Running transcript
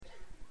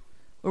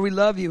Lord, we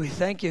love you. We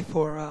thank you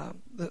for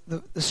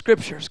the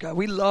scriptures, God.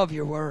 We love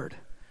your word.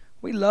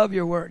 We love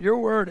your word. Your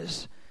word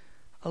is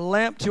a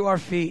lamp to our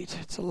feet.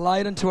 It's a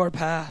light unto our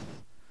path.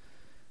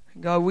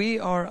 God, we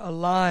are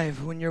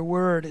alive when your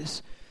word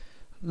is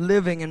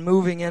living and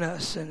moving in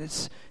us. And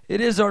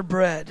it is our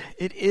bread.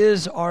 It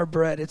is our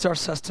bread. It's our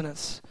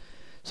sustenance.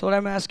 So what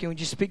I'm asking, would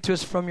you speak to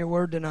us from your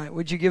word tonight?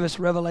 Would you give us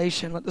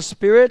revelation? Let the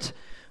spirit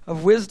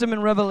of wisdom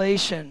and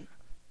revelation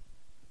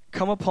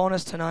come upon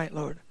us tonight,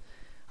 Lord.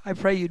 I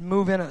pray you'd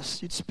move in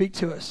us. You'd speak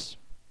to us.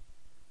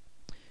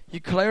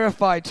 You'd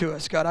clarify to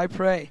us, God. I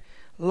pray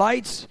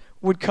lights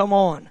would come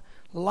on.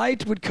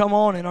 Light would come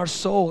on in our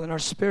soul, in our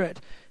spirit,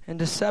 and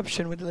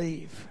deception would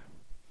leave.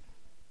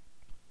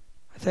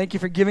 I thank you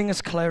for giving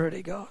us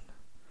clarity, God.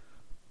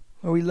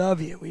 Lord, we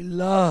love you. We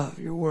love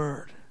your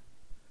word.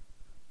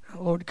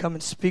 Now, Lord, come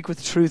and speak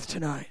with truth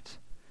tonight.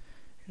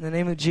 In the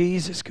name of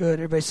Jesus, good.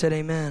 Everybody said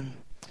amen.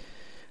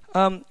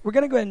 We're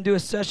going to go ahead and do a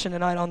session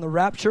tonight on the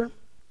rapture.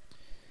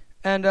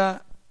 And I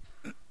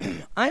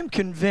am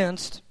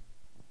convinced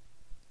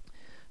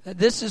that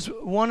this is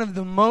one of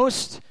the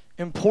most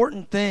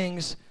important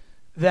things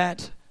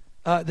that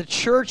the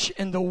church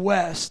in the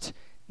West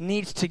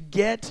needs to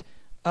get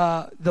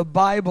the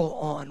Bible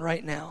on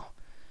right now.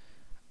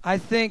 I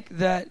think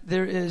that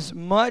there is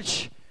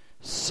much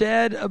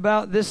said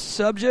about this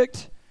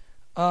subject,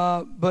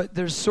 but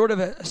there's sort of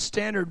a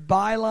standard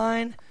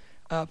byline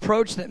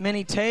approach that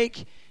many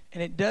take,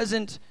 and it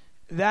doesn't.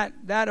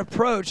 That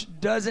approach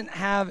doesn't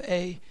have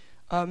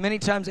many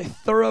times a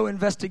thorough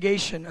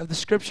investigation of the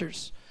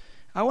scriptures.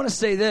 I want to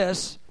say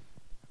this.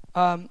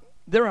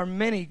 There are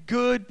many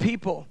good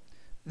people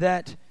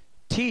that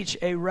teach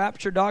a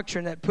rapture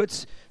doctrine that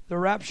puts the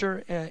rapture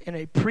in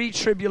a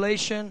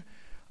pre-tribulation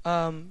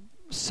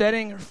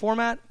setting or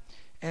format,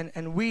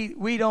 and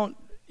we don't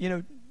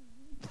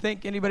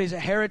think anybody's a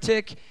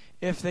heretic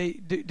if they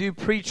do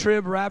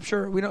pre-trib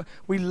rapture.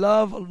 We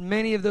love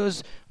many of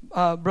those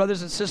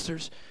brothers and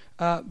sisters.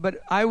 But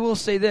I will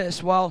say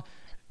this, while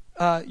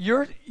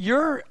your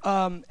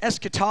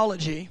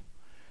eschatology,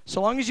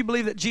 so long as you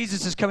believe that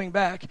Jesus is coming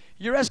back,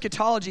 your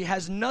eschatology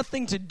has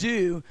nothing to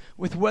do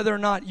with whether or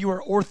not you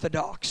are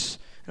orthodox.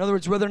 In other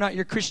words, whether or not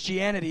your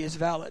Christianity is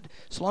valid.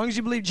 So long as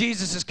you believe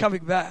Jesus is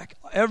coming back,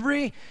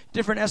 every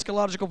different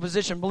eschatological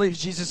position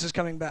believes Jesus is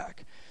coming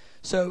back.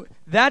 So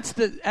that's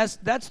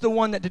the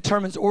one that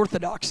determines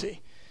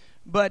orthodoxy.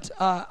 But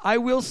I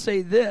will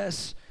say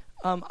this.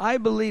 I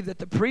believe that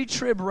the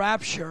pre-trib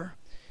rapture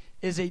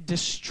is a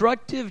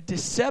destructive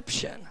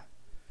deception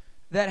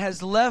that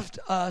has left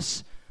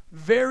us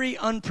very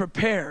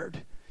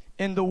unprepared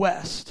in the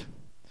West.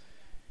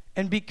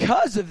 And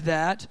because of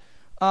that,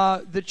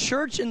 the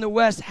church in the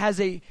West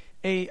has a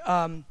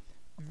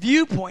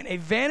viewpoint, a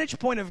vantage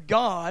point of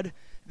God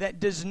that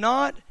does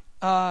not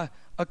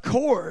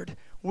accord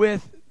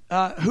with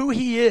who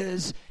he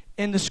is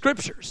in the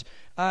scriptures.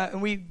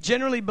 And we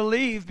generally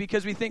believe,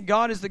 because we think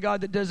God is the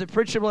God that does a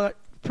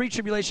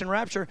pre-tribulation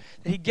rapture,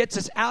 that he gets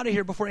us out of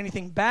here before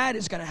anything bad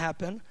is going to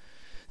happen,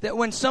 that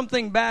when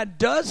something bad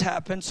does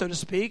happen, so to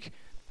speak,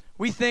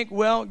 we think,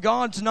 well,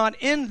 God's not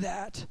in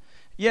that.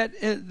 Yet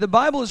the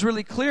Bible is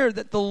really clear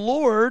that the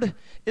Lord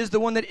is the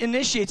one that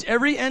initiates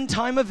every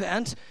end-time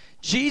event.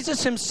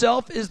 Jesus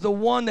himself is the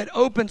one that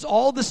opens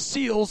all the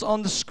seals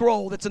on the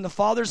scroll that's in the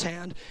Father's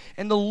hand,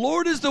 and the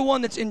Lord is the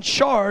one that's in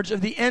charge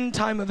of the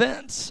end-time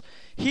events.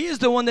 He is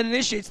the one that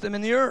initiates them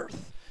in the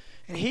earth.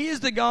 And he is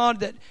the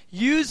God that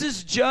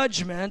uses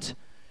judgment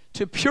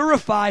to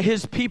purify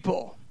his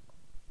people.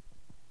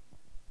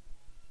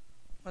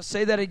 I'll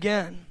say that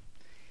again.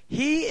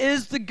 He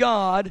is the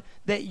God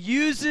that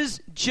uses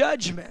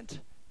judgment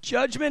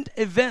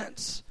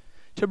events,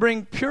 to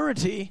bring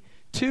purity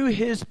to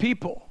his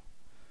people.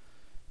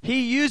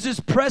 He uses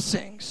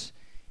pressings.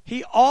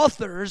 He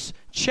authors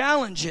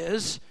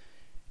challenges.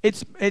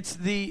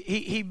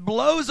 He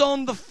blows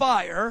on the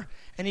fire,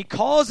 and he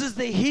causes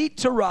the heat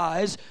to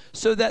rise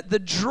so that the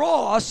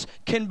dross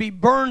can be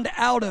burned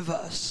out of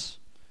us.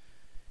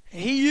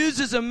 He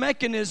uses a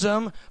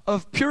mechanism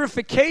of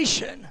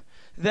purification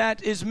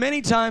that is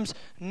many times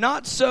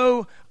not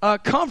so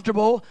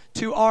comfortable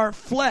to our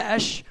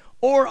flesh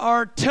or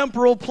our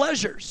temporal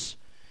pleasures.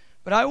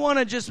 But I want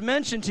to just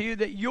mention to you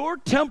that your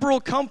temporal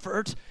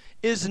comfort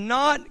is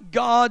not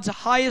God's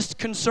highest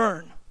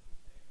concern.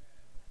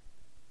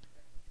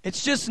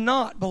 It's just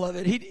not,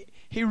 beloved.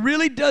 He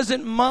really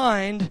doesn't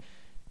mind,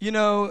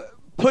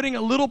 putting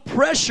a little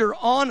pressure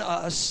on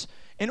us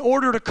in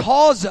order to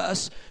cause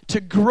us to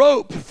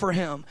grope for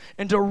him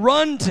and to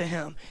run to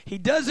him. He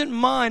doesn't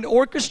mind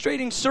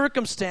orchestrating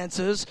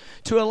circumstances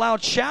to allow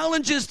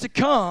challenges to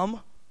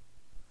come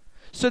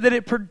so that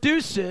it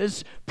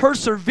produces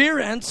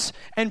perseverance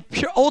and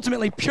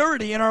ultimately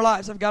purity in our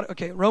lives.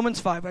 Romans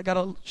 5. I got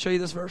to show you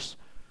this verse.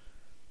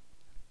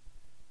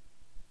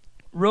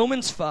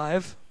 Romans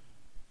 5.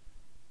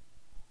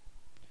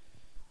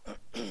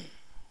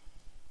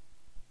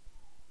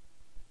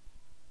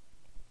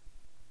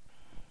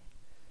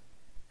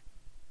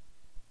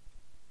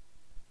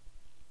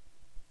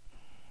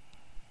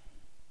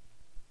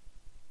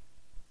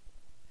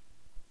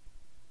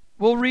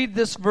 we'll read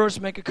this verse,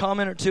 make a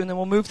comment or two, and then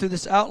we'll move through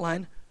this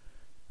outline.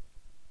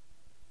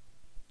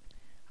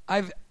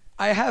 I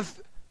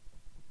have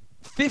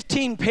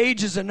 15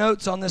 pages of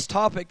notes on this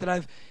topic that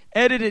I've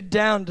edited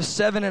down to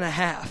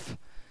 7.5,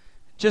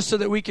 just so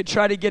that we could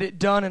try to get it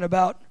done in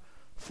about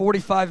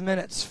 45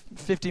 minutes,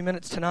 50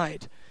 minutes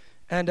tonight.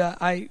 And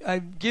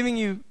I'm giving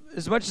you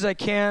as much as I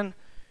can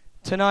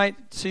tonight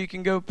so you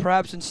can go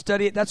perhaps and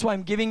study it. That's why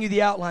I'm giving you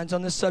the outlines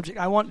on this subject.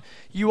 I want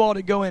you all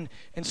to go in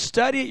and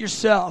study it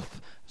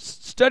yourself.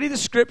 Study the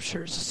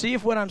scriptures. See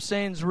if what I'm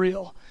saying is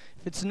real.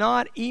 If it's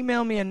not,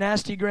 email me a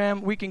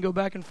nastygram. We can go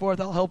back and forth.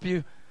 I'll help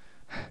you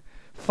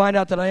find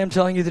out that I am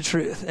telling you the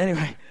truth.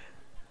 Anyway.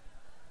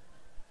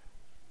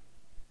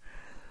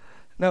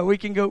 No, we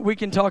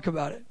can talk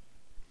about it.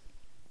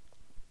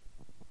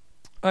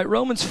 All right,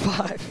 Romans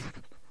 5.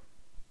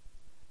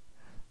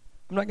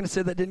 I'm not going to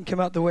say that didn't come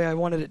out the way I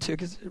wanted it to,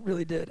 because it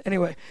really did.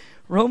 Anyway,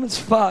 Romans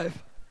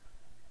 5,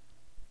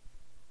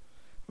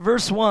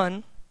 verse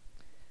 1.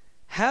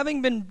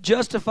 Having been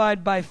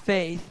justified by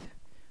faith,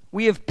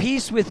 we have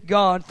peace with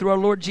God through our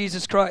Lord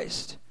Jesus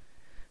Christ,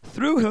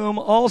 through whom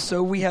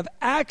also we have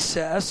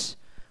access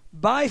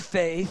by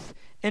faith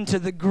into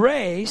the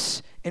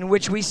grace in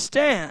which we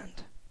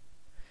stand,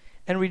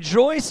 and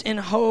rejoice in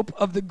hope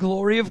of the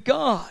glory of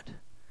God.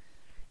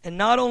 And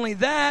not only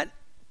that,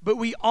 but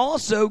we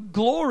also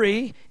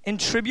glory in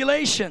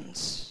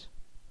tribulations,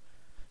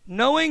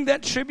 knowing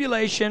that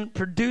tribulation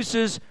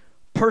produces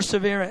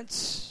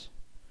perseverance.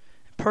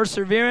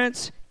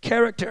 Perseverance,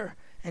 character,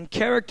 and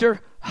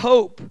character,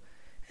 hope.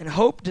 And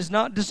hope does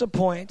not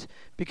disappoint,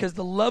 because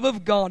the love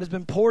of God has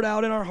been poured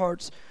out in our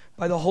hearts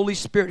by the Holy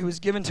Spirit who is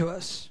given to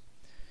us.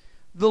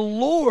 The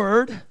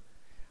Lord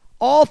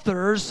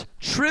authors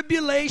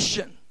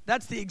tribulation.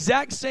 That's the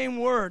exact same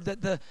word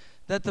that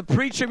the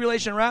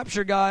pre-tribulation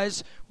rapture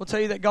guys will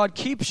tell you that God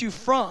keeps you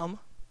from.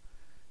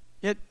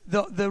 Yet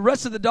the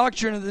rest of the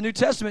doctrine of the New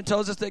Testament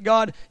tells us that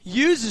God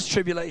uses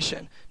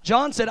tribulation.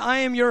 John said, I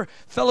am your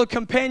fellow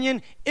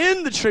companion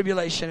in the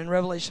tribulation in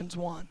Revelations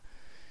 1.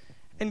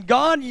 And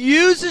God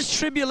uses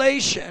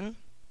tribulation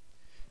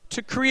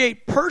to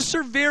create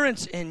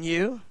perseverance in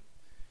you,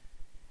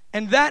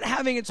 and that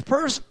having its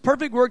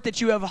perfect work,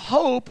 that you have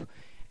hope,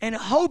 and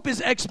hope is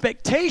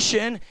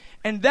expectation,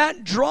 and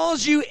that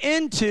draws you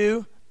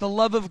into the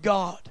love of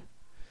God.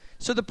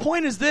 So the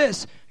point is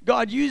this: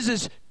 God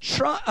uses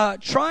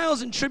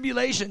trials and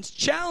tribulations,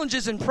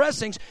 challenges and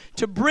pressings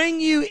to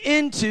bring you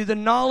into the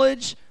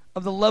knowledge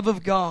of the love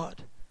of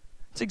God.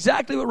 It's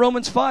exactly what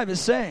Romans 5 is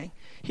saying.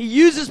 He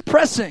uses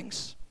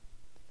pressings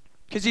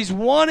because he's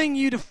wanting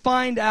you to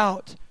find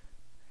out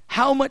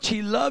how much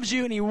he loves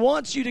you, and he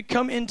wants you to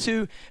come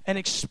into an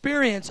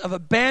experience of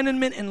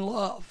abandonment and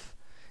love.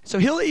 So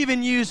he'll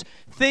even use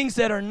things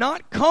that are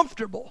not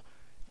comfortable,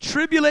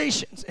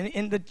 tribulations.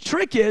 And the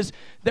trick is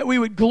that we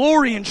would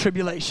glory in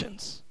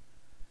tribulations,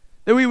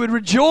 that we would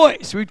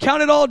rejoice. We would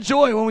count it all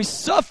joy when we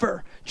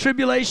suffer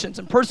tribulations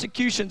and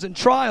persecutions and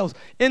trials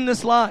in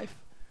this life,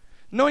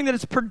 knowing that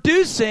it's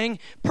producing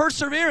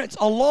perseverance,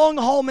 a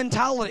long-haul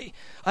mentality,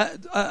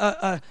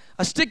 a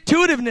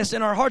stick-to-itiveness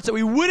in our hearts, that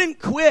we wouldn't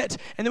quit,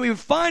 and that we would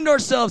find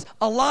ourselves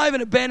alive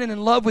and abandoned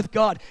in love with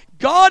God.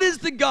 God is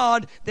the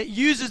God that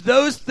uses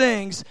those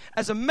things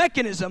as a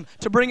mechanism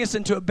to bring us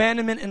into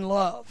abandonment and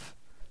love.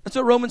 That's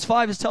what Romans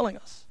 5 is telling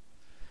us.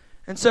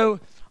 And so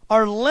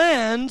our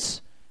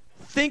lens,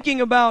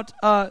 thinking about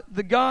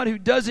the God who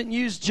doesn't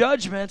use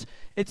judgment,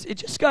 it's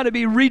just got to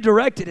be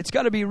redirected. It's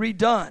got to be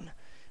redone.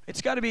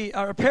 It's got to be,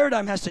 our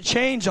paradigm has to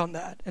change on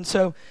that. And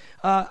so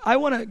I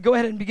want to go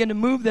ahead and begin to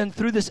move then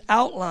through this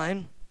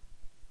outline.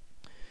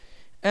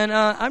 And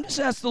I'm just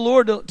asking the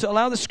Lord to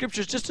allow the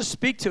scriptures just to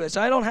speak to us.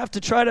 I don't have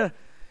to try to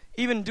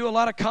even do a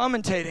lot of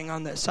commentating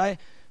on this. I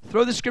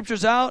throw the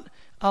scriptures out.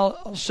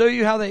 I'll show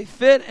you how they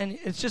fit. And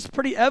it's just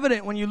pretty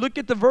evident when you look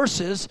at the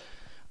verses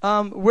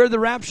where the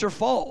rapture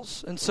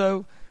falls. And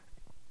so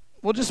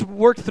we'll just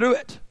work through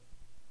it.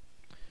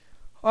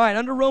 All right,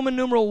 under Roman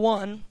numeral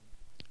 1,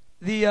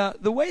 the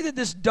way that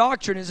this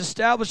doctrine is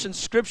established in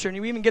Scripture, and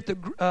you even get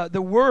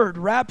the word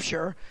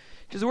rapture,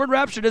 because the word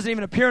rapture doesn't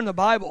even appear in the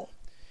Bible.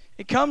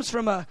 It comes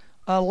from a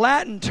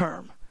Latin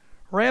term,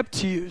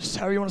 raptius,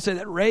 however you want to say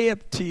that,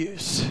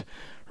 raptius,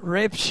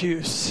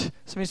 raptius.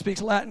 Somebody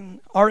speaks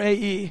Latin,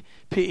 R-A-E-P-T-I-U-S,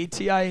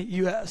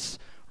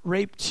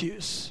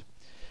 raptius.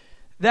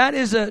 That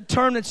is a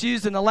term that's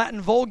used in the Latin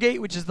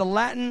Vulgate, which is the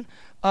Latin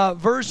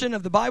version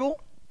of the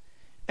Bible.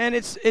 And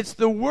it's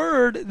the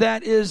word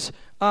that is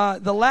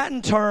the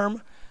Latin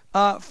term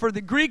for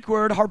the Greek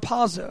word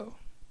harpazo,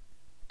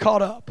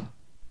 caught up.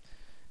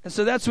 And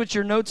so that's what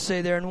your notes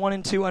say there in 1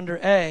 and 2 under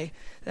A,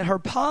 that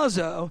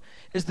harpazo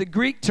is the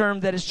Greek term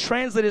that is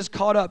translated as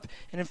caught up.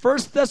 And in 1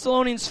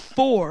 Thessalonians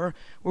 4,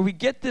 where we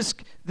get this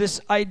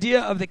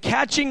idea of the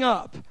catching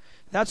up,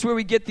 that's where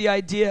we get the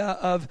idea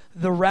of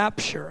the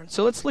rapture. And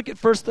so let's look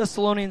at 1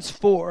 Thessalonians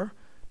 4.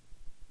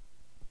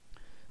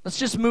 Let's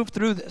just move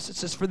through this. It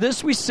says, "For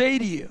this we say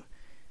to you,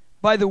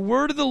 by the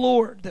word of the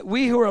Lord, that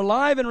we who are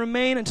alive and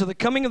remain until the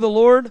coming of the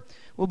Lord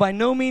will by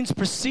no means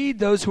precede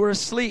those who are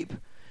asleep.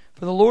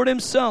 For the Lord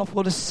himself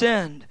will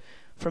descend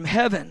from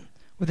heaven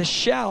with a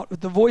shout,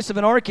 with the voice of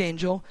an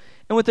archangel,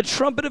 and with the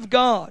trumpet of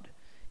God,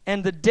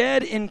 and the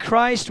dead in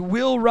Christ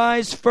will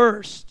rise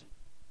first.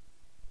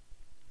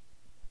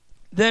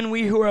 Then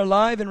we who are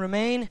alive and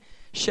remain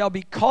shall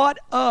be caught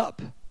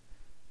up.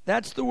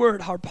 That's the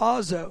word,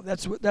 harpazo.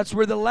 That's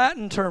where the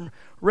Latin term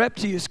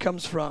reptius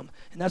comes from.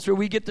 And that's where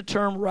we get the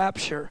term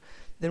rapture.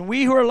 Then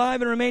we who are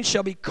alive and remain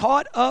shall be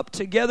caught up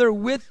together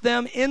with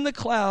them in the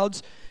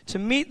clouds to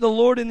meet the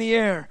Lord in the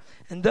air.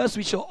 And thus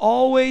we shall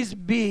always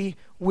be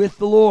with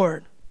the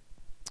Lord.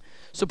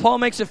 So Paul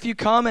makes a few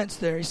comments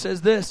there. He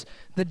says this: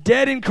 the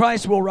dead in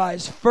Christ will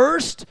rise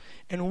first,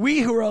 and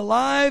we who are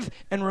alive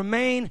and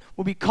remain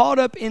will be caught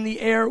up in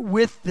the air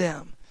with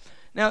them.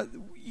 Now,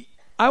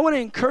 I want to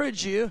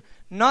encourage you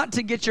not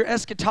to get your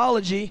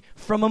eschatology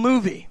from a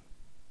movie.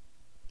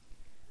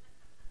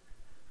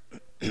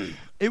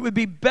 It would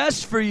be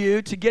best for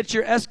you to get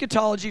your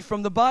eschatology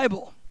from the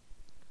Bible.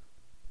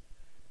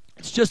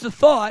 It's just a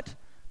thought,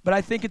 but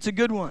I think it's a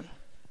good one.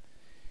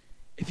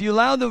 If you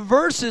allow the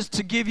verses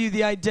to give you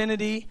the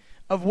identity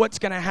of what's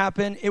going to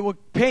happen, it will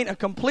paint a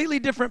completely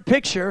different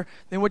picture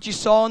than what you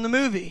saw in the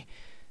movie.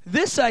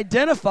 This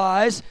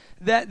identifies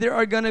that there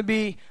are going to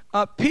be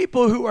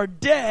people who are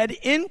dead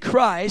in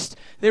Christ.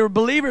 They were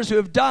believers who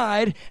have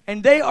died,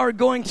 and they are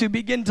going to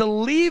begin to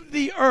leave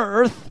the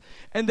earth.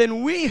 And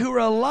then we who are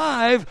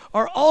alive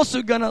are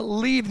also going to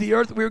leave the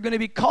earth. We're going to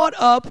be caught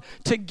up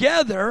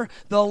together.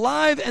 The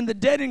alive and the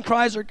dead in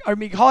Christ are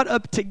being caught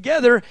up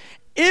together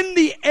in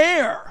the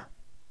air.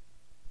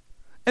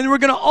 And we're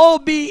going to all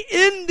be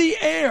in the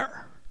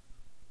air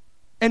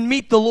and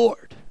meet the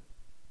Lord.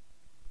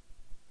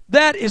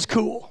 That is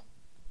cool.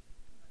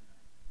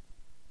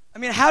 I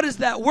mean, how does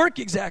that work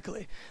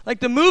exactly? Like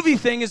the movie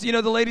thing is,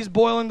 the lady's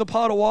boiling the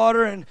pot of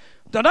water and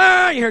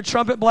da-da, you hear a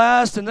trumpet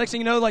blast, and next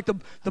thing you know, like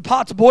the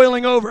pot's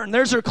boiling over, and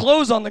there's her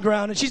clothes on the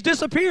ground, and she's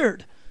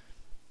disappeared.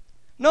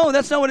 No,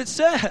 that's not what it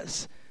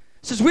says.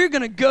 It says we're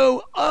going to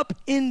go up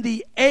in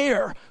the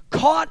air,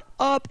 caught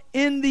up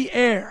in the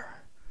air.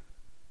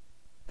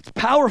 It's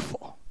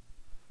powerful.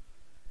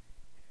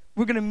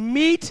 We're going to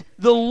meet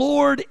the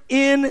Lord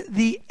in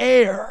the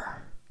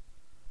air.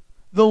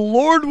 The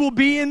Lord will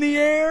be in the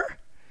air.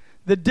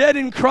 The dead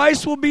in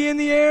Christ will be in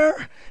the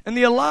air. And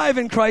the alive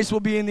in Christ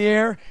will be in the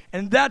air.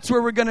 And that's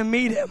where we're going to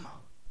meet him.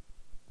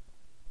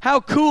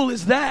 How cool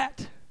is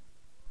that?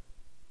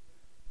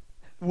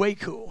 Way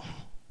cool.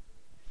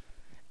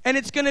 And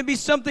it's going to be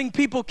something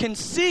people can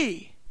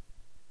see.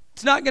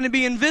 It's not going to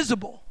be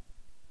invisible.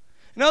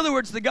 In other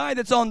words, the guy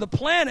that's on the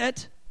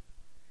planet,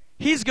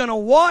 he's going to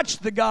watch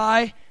the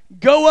guy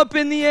go up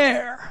in the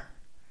air.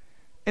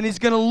 And he's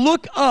going to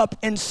look up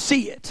and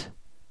see it.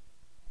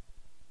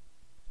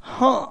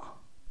 Huh.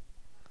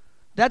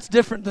 That's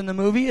different than the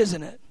movie,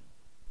 isn't it?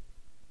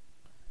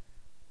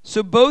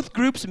 So both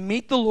groups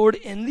meet the Lord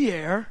in the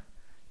air.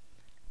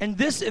 And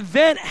this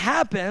event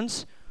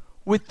happens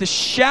with the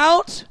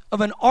shout of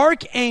an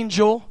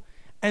archangel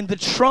and the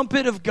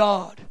trumpet of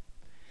God.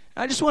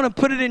 I just want to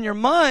put it in your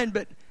mind,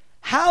 but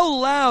how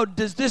loud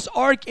does this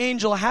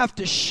archangel have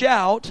to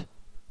shout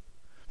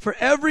for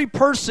every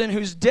person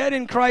who's dead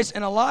in Christ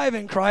and alive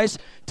in Christ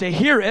to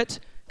hear it?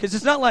 Because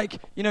it's not like,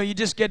 you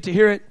just get to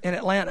hear it in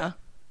Atlanta.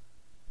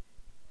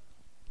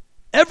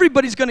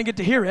 Everybody's going to get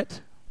to hear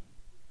it.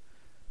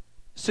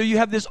 So you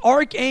have this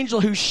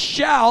archangel who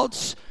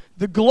shouts,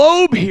 the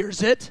globe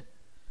hears it,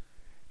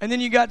 and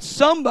then you got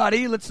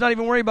somebody, let's not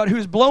even worry about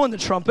who's blowing the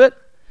trumpet.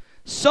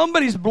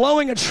 Somebody's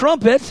blowing a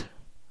trumpet.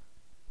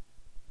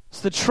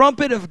 It's the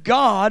trumpet of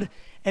God,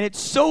 and it's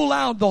so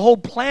loud the whole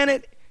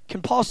planet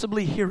can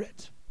possibly hear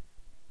it.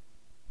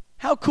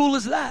 How cool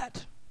is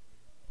that?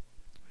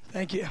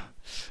 Thank you.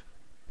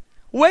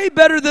 Way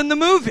better than the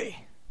movie.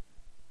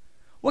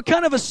 What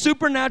kind of a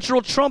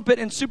supernatural trumpet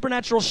and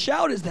supernatural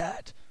shout is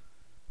that?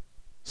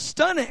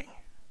 Stunning.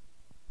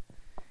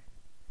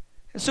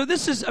 And so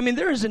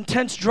there is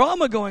intense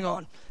drama going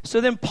on.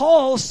 So then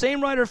Paul, same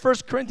writer of 1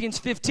 Corinthians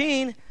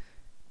 15,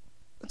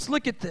 let's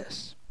look at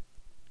this.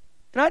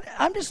 And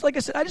I'm just, like I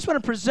said, I just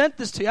want to present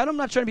this to you. I'm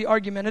not trying to be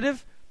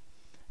argumentative.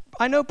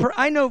 I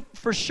know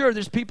for sure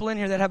there's people in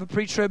here that have a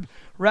pre-trib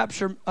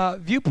rapture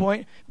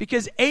viewpoint,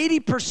 because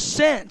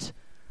 80%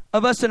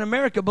 of us in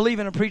America believe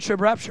in a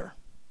pre-trib rapture.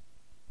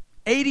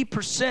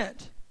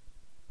 80%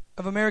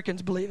 of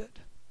Americans believe it.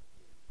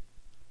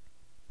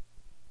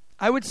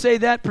 I would say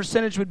that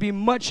percentage would be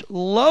much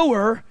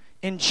lower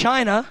in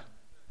China,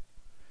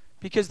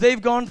 because they've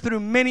gone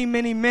through many,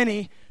 many,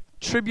 many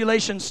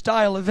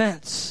tribulation-style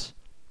events.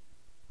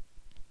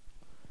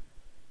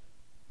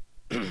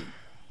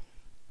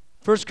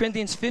 1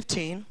 Corinthians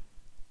 15,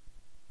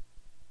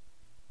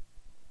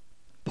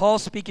 Paul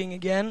speaking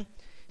again,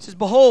 he says,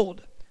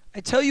 "Behold, I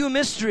tell you a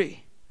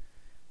mystery.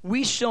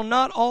 We shall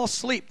not all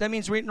sleep." That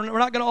means we're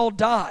not going to all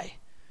die.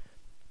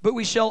 "But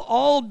we shall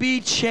all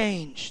be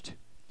changed.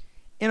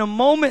 In a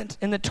moment,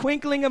 in the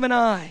twinkling of an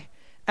eye,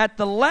 at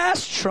the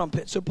last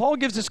trumpet." So Paul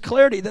gives us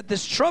clarity that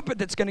this trumpet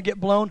that's going to get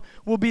blown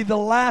will be the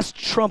last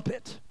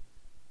trumpet.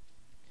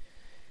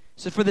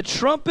 So "for the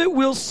trumpet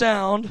will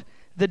sound,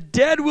 the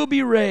dead will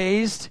be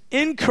raised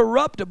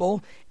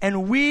incorruptible,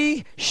 and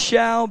we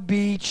shall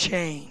be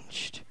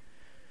changed.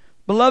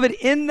 Beloved,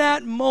 in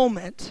that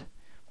moment,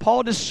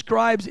 Paul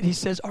describes it. He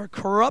says, our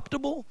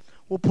corruptible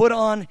will put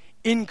on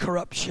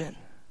incorruption.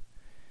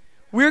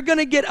 We're going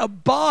to get a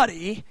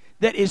body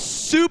that is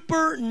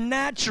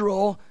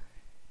supernatural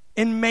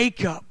in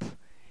makeup.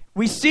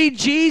 We see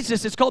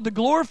Jesus, it's called the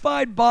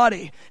glorified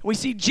body. We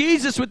see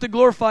Jesus with the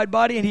glorified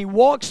body, and he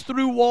walks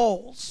through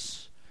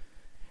walls.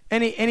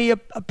 And he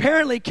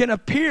apparently can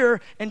appear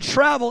and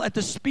travel at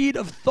the speed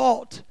of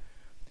thought.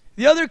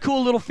 The other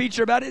cool little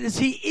feature about it is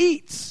he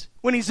eats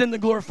when he's in the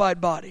glorified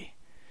body.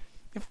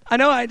 I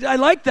know, I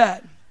like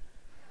that.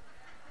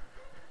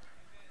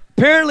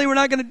 Apparently we're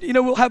not going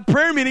to, we'll have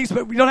prayer meetings,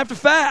 but we don't have to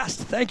fast.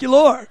 Thank you,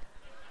 Lord.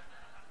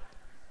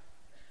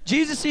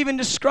 Jesus even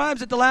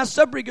describes at the Last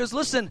Supper, he goes,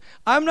 listen,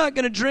 I'm not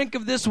going to drink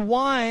of this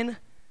wine,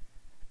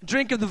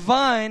 drink of the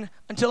vine,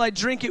 until I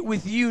drink it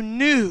with you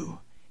new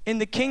in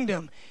the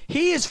kingdom.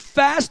 He is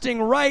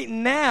fasting right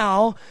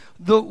now,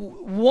 the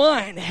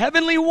wine,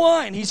 heavenly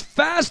wine. He's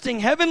fasting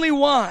heavenly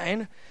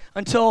wine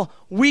until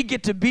we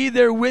get to be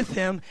there with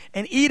him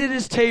and eat at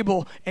his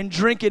table and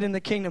drink it in the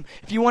kingdom.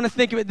 If you want to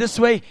think of it this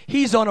way,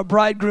 he's on a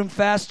bridegroom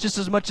fast just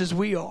as much as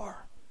we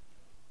are.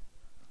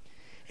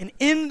 And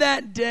in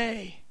that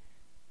day,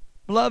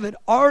 beloved,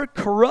 our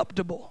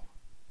corruptible,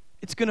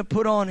 it's going to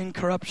put on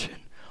incorruption.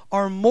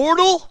 Our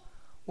mortal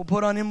will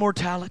put on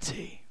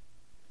immortality.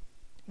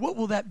 What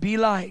will that be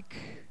like?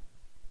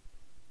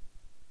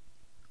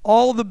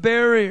 All the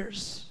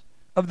barriers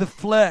of the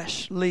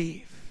flesh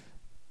leave.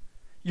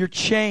 You're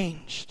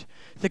changed.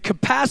 The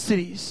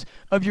capacities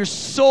of your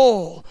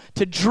soul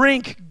to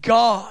drink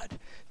God.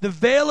 The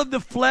veil of the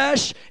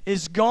flesh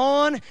is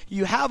gone.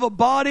 You have a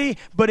body,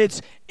 but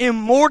it's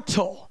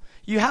immortal.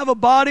 You have a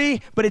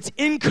body, but it's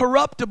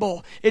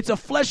incorruptible. It's a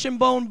flesh and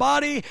bone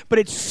body, but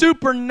it's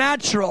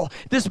supernatural.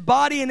 This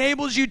body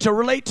enables you to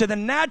relate to the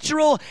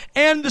natural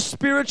and the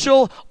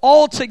spiritual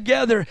all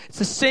together. It's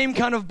the same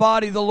kind of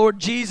body the Lord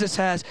Jesus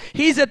has.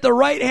 He's at the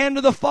right hand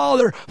of the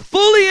Father,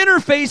 fully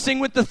interfacing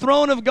with the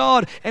throne of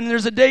God. And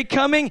there's a day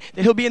coming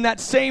that he'll be in that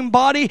same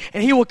body,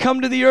 and he will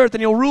come to the earth,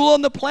 and he'll rule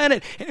on the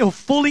planet, and he'll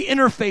fully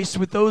interface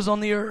with those on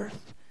the earth.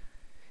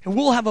 And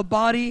we'll have a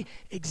body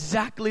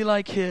exactly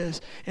like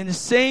his, in the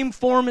same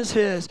form as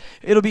his.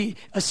 It'll be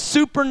a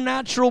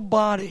supernatural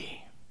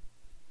body.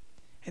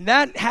 And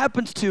that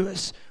happens to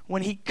us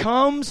when he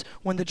comes,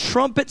 when the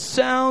trumpet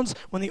sounds,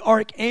 when the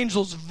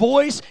archangel's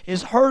voice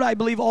is heard, I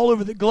believe, all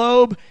over the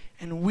globe,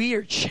 and we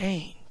are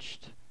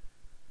changed.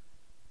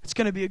 It's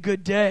going to be a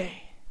good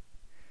day.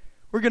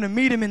 We're going to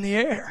meet him in the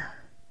air.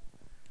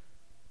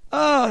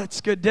 Oh, it's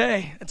a good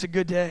day. It's a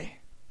good day.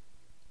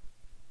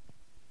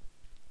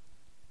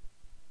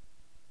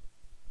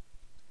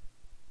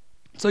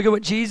 So look at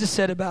what Jesus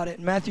said about it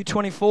in Matthew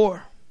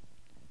 24.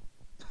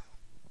 It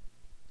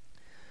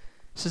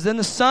says, then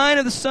the sign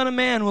of the Son of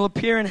Man will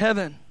appear in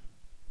heaven.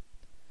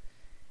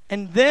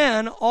 And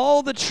then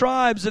all the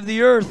tribes of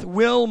the earth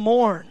will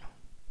mourn.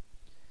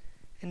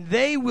 And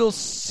they will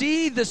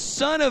see the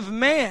Son of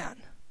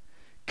Man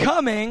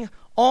coming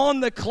on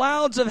the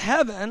clouds of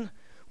heaven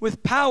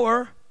with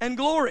power and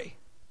glory.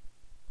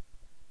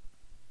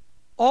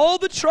 All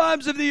the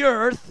tribes of the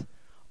earth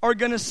are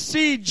going to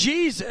see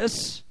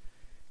Jesus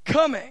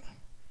coming.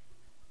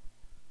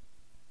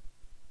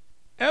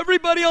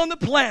 Everybody on the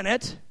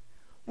planet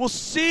will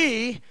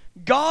see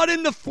God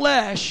in the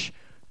flesh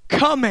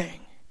coming.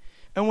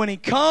 And when he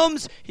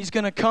comes, he's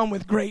going to come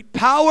with great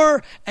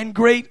power and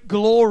great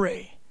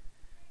glory.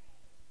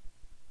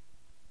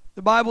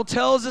 The Bible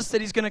tells us that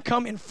he's going to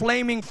come in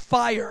flaming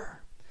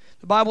fire.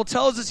 The Bible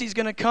tells us he's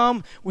going to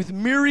come with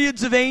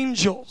myriads of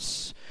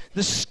angels.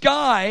 The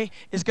sky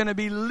is going to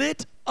be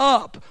lit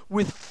up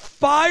with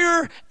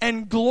fire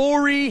and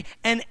glory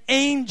and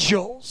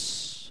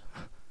angels.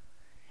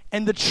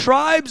 And the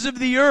tribes of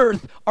the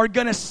earth are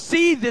going to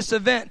see this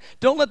event.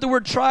 Don't let the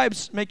word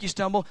tribes make you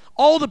stumble.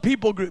 All the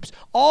people groups,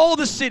 all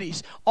the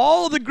cities,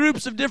 all the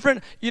groups of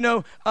different,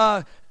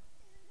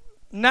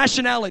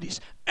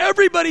 nationalities.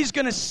 Everybody's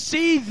going to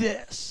see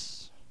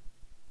this.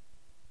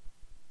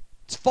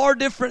 It's far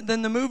different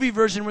than the movie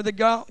version where the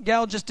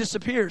gal just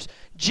disappears.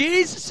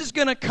 Jesus is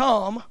going to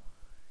come,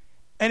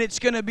 and it's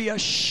going to be a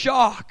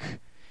shock.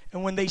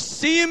 And when they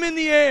see him in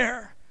the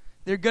air,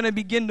 they're going to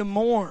begin to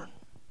mourn.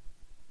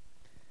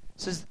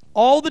 It says,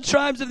 all the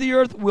tribes of the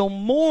earth will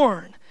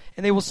mourn,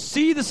 and they will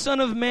see the Son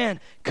of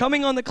Man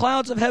coming on the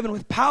clouds of heaven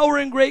with power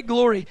and great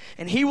glory.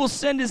 And he will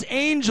send his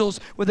angels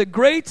with a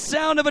great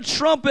sound of a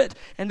trumpet,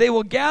 and they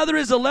will gather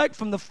his elect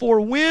from the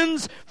four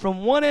winds,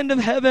 from one end of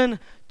heaven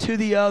to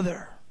the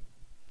other.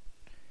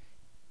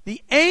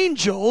 The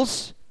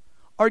angels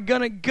are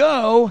going to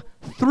go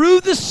through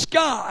the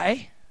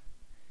sky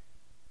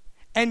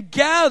and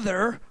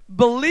gather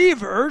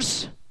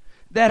believers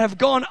that have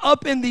gone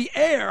up in the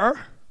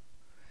air,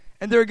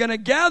 and they're going to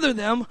gather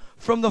them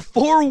from the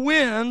four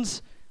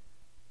winds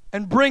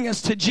and bring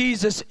us to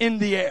Jesus in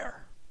the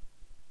air.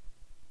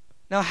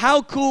 Now,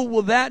 how cool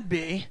will that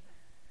be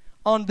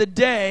on the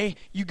day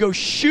you go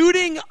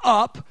shooting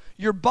up.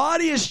 Your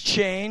body is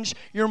changed.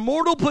 Your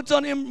mortal puts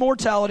on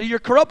immortality. Your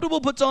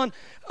corruptible puts on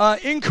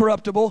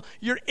incorruptible.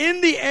 You're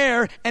in the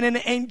air, and an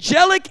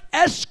angelic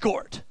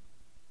escort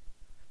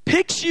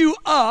picks you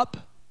up.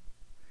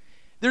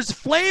 There's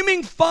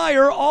flaming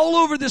fire all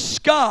over the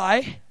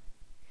sky.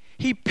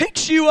 He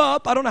picks you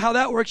up. I don't know how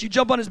that works. You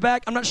jump on his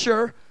back. I'm not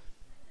sure.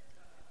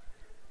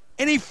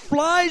 And he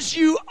flies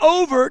you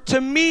over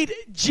to meet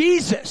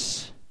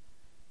Jesus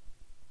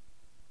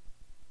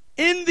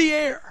in the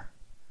air.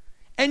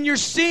 And you're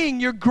seeing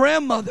your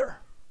grandmother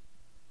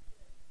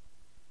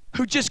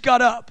who just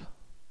got up.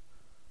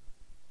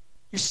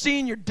 You're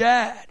seeing your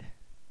dad,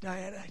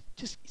 Diana,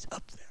 he's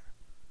up there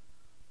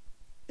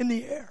in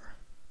the air.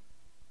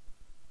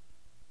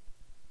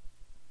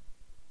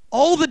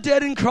 All the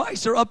dead in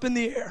Christ are up in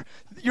the air.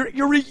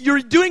 You're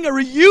doing a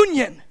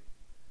reunion.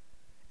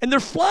 And they're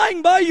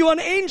flying by you on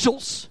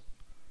angels.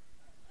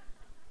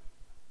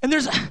 And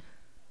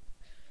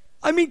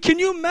can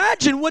you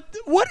imagine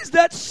what is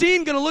that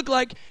scene going to look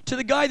like to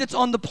the guy that's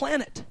on the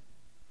planet?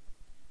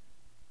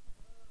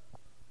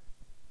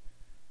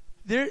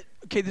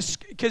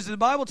 Because the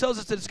Bible tells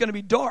us that it's going to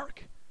be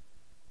dark.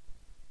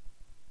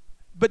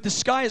 But the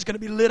sky is going to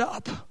be lit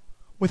up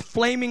with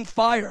flaming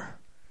fire.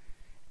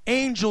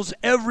 Angels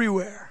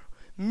everywhere.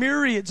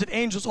 Myriads of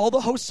angels, all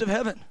the hosts of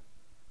heaven.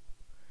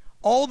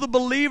 All the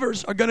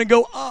believers are going to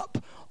go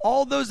up.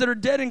 All those that are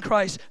dead in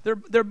Christ,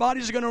 their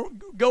bodies are going to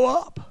go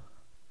up.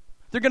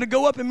 They're going to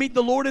go up and meet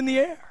the Lord in the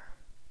air.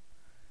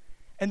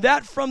 And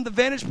that from the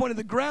vantage point of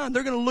the ground,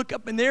 they're going to look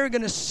up and they're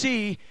going to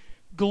see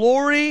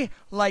glory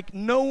like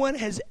no one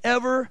has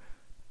ever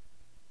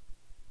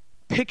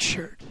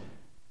pictured.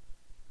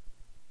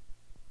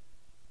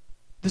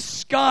 The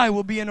sky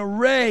will be an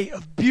array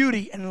of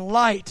beauty and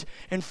light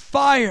and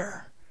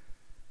fire,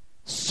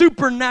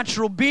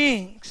 supernatural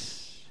beings.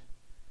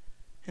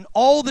 And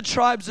all the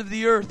tribes of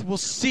the earth will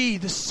see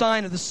the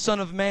sign of the Son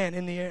of Man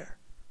in the air.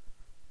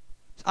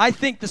 I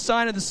think the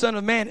sign of the Son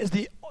of Man is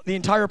the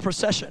entire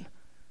procession.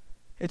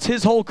 It's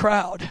his whole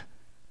crowd.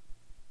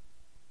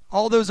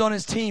 All those on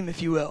his team,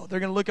 if you will.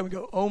 They're going to look up and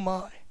go, oh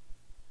my.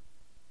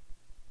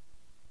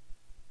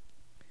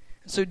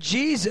 So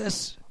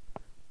Jesus,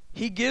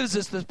 he gives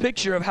us the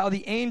picture of how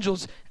the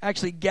angels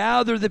actually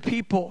gather the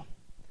people.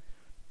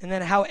 And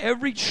then how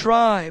every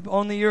tribe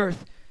on the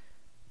earth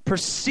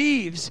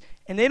perceives.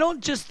 And they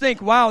don't just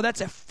think, wow, that's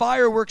a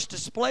fireworks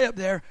display up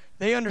there.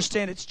 They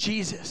understand it's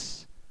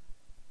Jesus.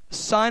 The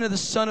sign of the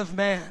Son of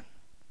Man.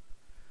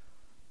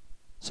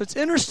 So it's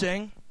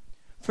interesting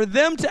for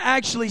them to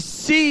actually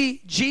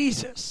see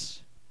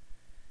Jesus.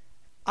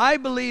 I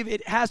believe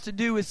it has to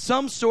do with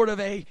some sort of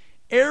a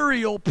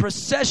aerial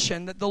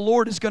procession that the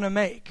Lord is going to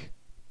make.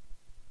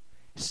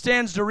 It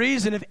stands to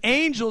reason if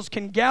angels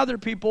can gather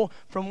people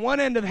from one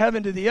end of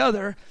heaven to the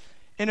other,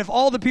 and if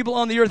all the people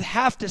on the earth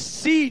have to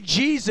see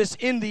Jesus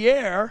in the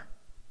air,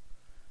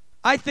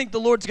 I think the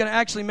Lord's going to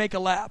actually make a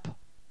lap.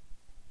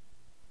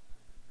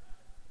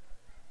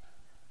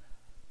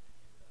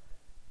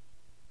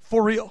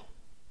 For real.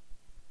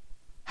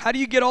 How do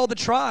you get all the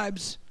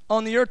tribes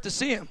on the earth to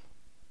see him?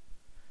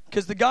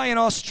 Because the guy in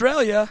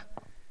Australia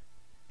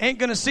ain't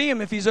going to see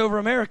him if he's over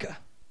America.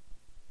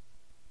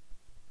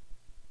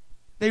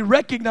 They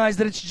recognize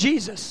that it's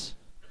Jesus.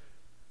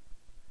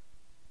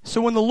 So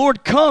when the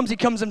Lord comes, he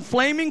comes in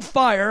flaming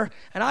fire,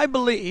 and I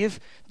believe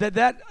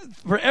that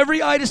for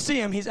every eye to see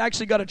him, he's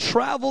actually got to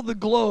travel the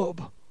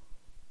globe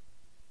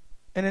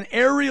in an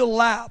aerial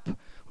lap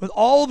with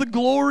all the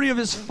glory of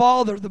his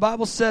Father. The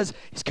Bible says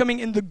he's coming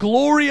in the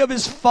glory of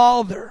his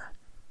Father.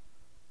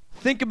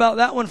 Think about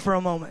that one for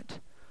a moment.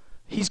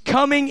 He's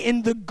coming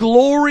in the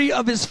glory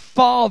of his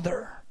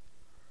Father.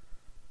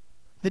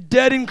 The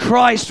dead in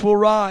Christ will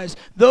rise.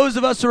 Those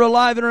of us who are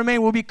alive and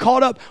remain will be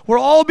caught up.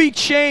 We'll all be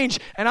changed.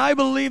 And I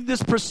believe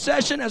this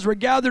procession, as we're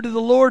gathered to the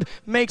Lord,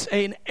 makes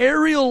an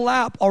aerial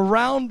lap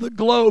around the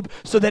globe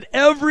so that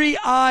every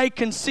eye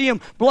can see him.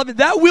 Beloved,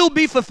 that will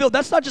be fulfilled.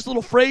 That's not just a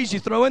little phrase you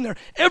throw in there.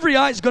 Every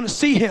eye is going to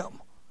see him.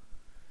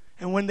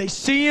 And when they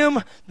see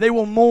him, they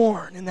will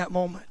mourn in that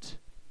moment.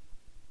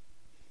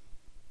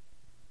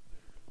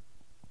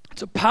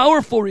 It's a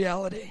powerful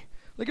reality.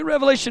 Look at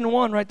Revelation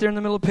 1 right there in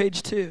the middle of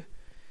page 2.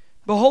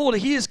 Behold,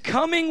 he is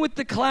coming with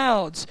the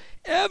clouds.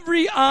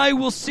 Every eye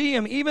will see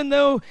him, even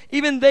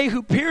they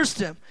who pierced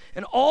him.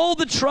 And all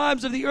the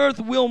tribes of the earth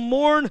will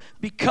mourn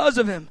because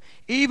of him.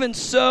 Even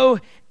so,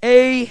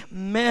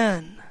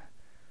 amen.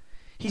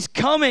 He's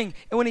coming.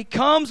 And when he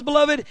comes,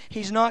 beloved,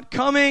 he's not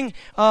coming.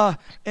 I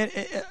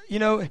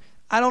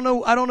don't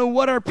know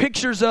what our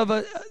pictures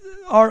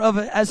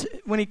as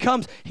when he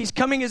comes. He's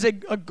coming as a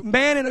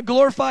man in a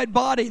glorified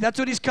body. That's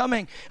what he's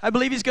coming. I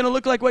believe he's going to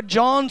look like what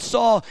John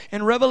saw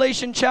in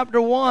Revelation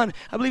chapter 1.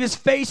 I believe his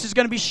face is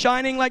going to be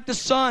shining like the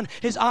sun.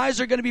 His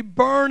eyes are going to be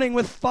burning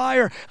with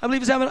fire. I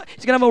believe he's going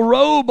to have a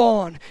robe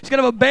on. He's going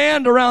to have a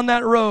band around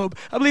that robe.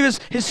 I believe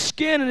his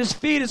skin and his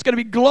feet is going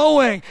to be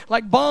glowing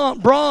like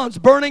bronze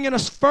burning in a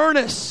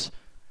furnace.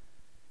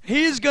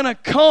 He is going to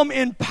come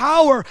in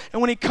power.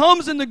 And when he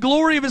comes in the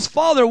glory of his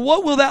Father,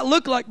 what will that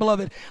look like,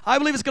 beloved? I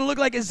believe it's going to look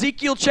like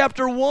Ezekiel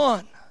chapter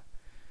 1.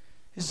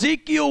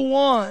 Ezekiel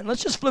 1.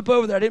 Let's just flip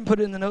over there. I didn't put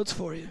it in the notes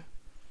for you.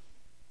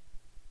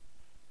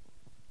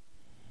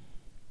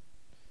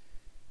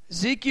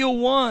 Ezekiel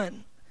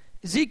 1.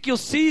 Ezekiel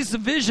sees the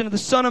vision of the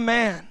Son of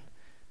Man.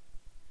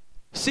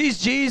 He sees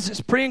Jesus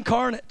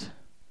pre-incarnate.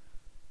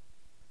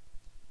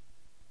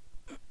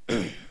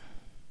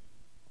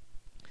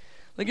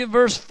 Look at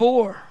verse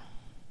 4.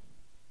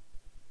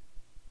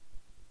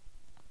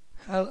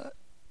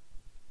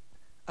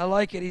 I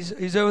like it.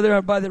 He's over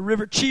there by the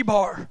river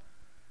Chebar.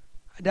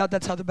 I doubt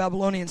that's how the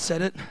Babylonians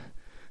said it.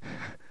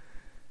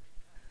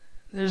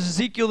 There's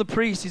Ezekiel the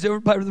priest. He's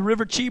over by the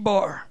river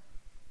Chebar.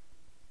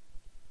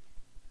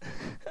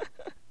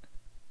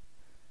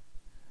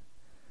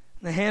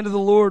 The hand of the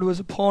Lord was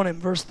upon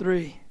him, verse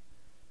 3.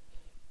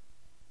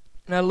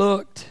 And I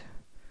looked,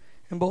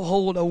 and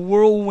behold, a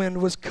whirlwind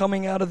was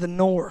coming out of the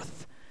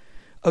north,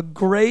 a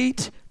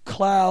great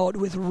cloud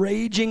with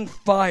raging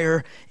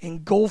fire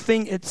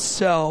engulfing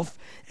itself,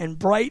 and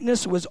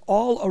brightness was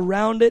all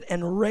around it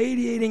and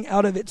radiating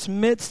out of its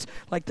midst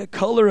like the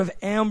color of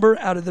amber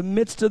out of the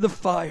midst of the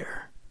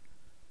fire.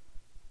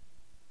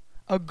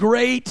 A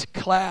great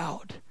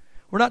cloud.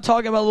 We're not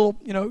talking about a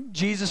little,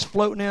 Jesus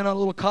floating in on a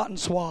little cotton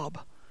swab.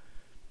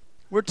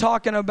 We're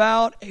talking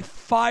about a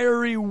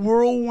fiery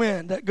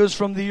whirlwind that goes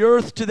from the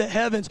earth to the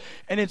heavens,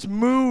 and it's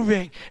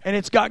moving, and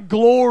it's got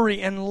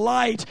glory and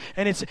light,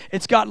 and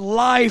it's got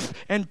life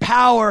and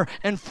power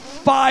and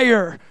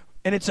fire,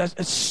 and it's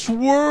a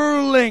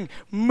swirling,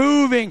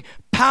 moving,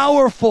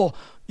 powerful,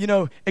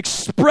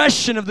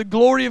 expression of the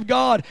glory of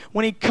God.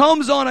 When he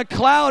comes on a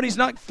cloud, he's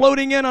not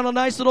floating in on a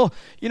nice little,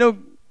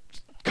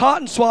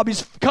 cotton swab.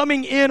 He's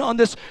coming in on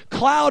this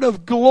cloud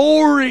of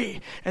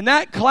glory. And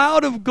that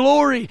cloud of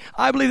glory,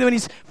 I believe that when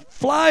he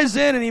flies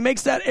in and he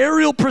makes that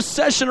aerial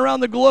procession around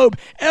the globe,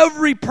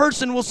 every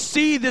person will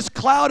see this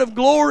cloud of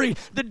glory.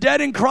 The dead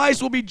in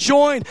Christ will be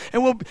joined,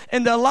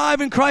 and the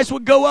alive in Christ will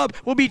go up,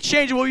 will be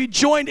changed, will be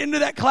joined into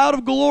that cloud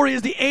of glory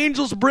as the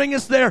angels bring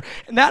us there.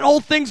 And that whole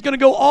thing's going to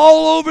go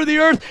all over the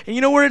earth. And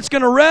you know where it's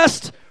going to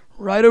rest?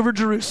 Right over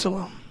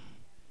Jerusalem.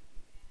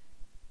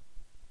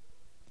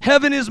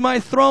 Heaven is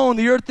my throne,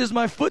 the earth is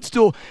my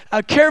footstool.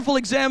 A careful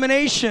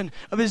examination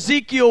of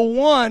Ezekiel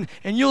 1,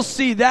 and you'll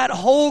see that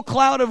whole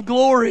cloud of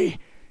glory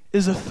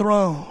is a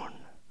throne.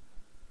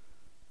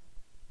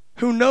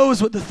 Who knows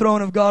what the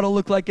throne of God will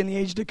look like in the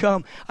age to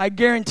come? I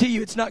guarantee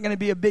you it's not going to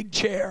be a big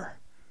chair.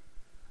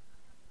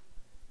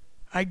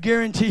 I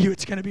guarantee you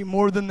it's going to be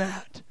more than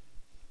that.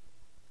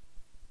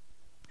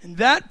 And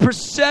that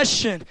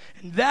procession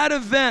and that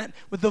event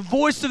with the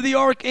voice of the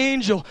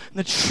archangel and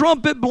the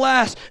trumpet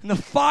blast and the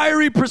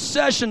fiery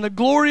procession, the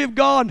glory of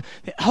God,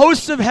 the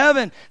hosts of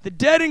heaven, the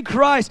dead in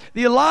Christ,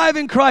 the alive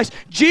in Christ,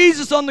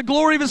 Jesus on the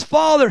glory of his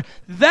Father,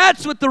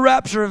 that's what the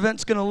rapture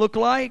event's going to look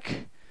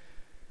like.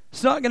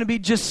 It's not going to be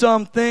just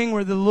something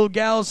where the little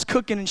gal's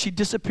cooking and she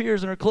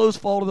disappears and her clothes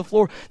fall to the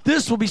floor.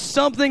 This will be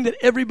something that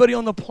everybody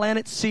on the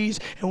planet sees.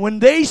 And when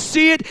they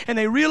see it and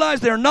they realize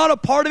they're not a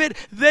part of it,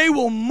 they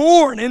will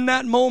mourn in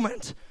that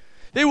moment.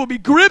 They will be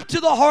gripped to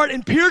the heart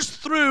and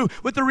pierced through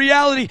with the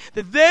reality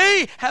that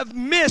they have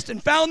missed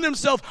and found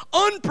themselves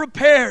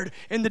unprepared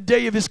in the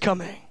day of his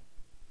coming.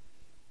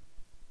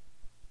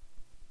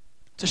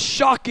 It's a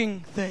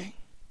shocking thing.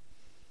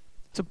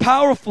 It's a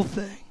powerful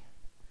thing.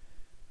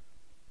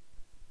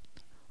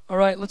 All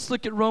right, let's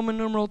look at Roman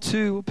numeral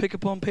 2. We'll pick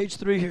up on page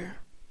 3 here.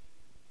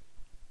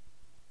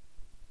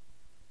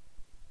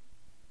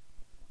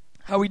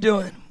 How we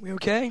doing? We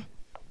okay?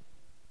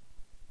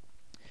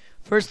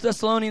 1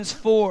 Thessalonians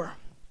 4,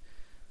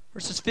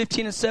 verses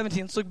 15 and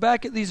 17. Let's look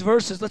back at these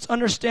verses. Let's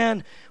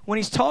understand when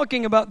he's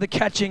talking about the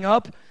catching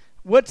up,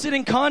 what's it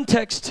in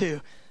context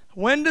to?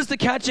 When does the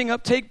catching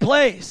up take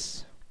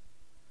place?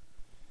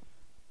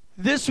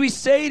 This we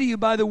say to you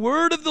by the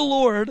word of the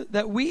Lord,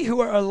 that we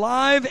who are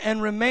alive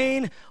and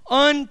remain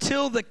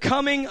until the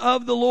coming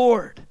of the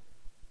Lord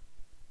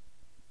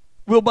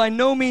will by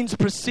no means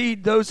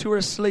precede those who are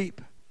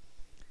asleep.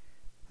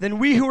 Then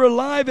we who are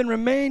alive and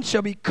remain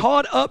shall be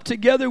caught up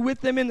together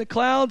with them in the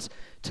clouds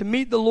to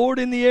meet the Lord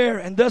in the air,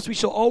 and thus we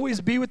shall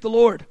always be with the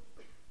Lord.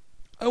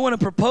 I want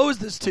to propose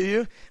this to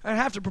you. I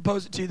have to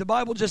propose it to you. The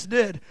Bible just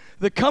did.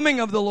 The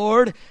coming of the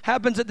Lord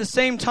happens at the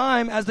same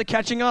time as the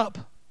catching up.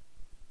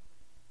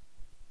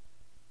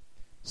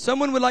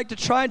 Someone would like to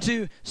try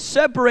to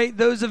separate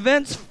those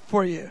events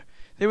for you.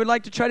 They would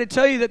like to try to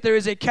tell you that there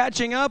is a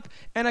catching up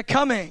and a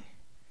coming.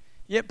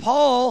 Yet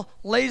Paul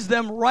lays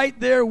them right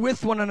there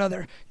with one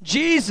another.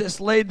 Jesus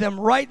laid them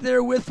right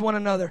there with one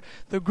another.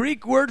 The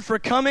Greek word for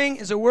coming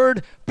is a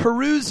word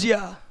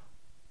parousia.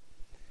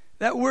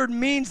 That word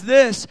means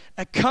this: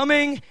 a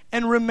coming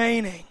and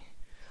remaining,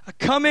 a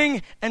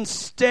coming and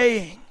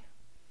staying.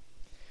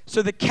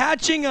 So the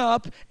catching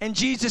up and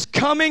Jesus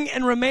coming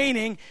and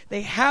remaining,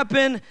 they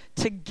happen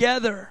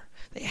together.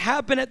 They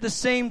happen at the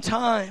same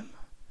time.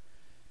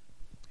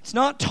 It's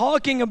not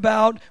talking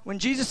about when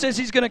Jesus says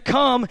he's going to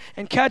come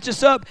and catch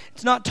us up.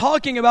 It's not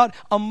talking about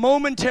a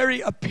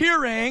momentary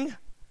appearing.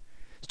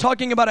 It's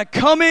talking about a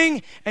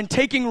coming and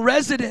taking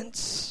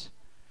residence.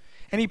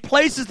 And he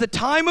places the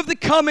time of the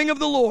coming of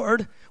the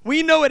Lord.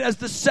 We know it as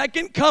the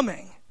second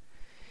coming.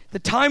 The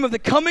time of the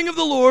coming of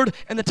the Lord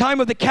and the time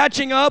of the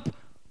catching up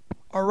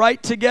are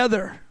right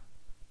together.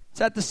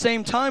 It's at the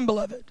same time,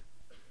 beloved.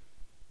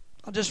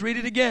 I'll just read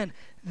it again.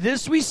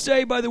 This we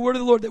say by the word of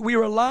the Lord, that we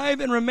are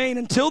alive and remain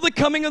until the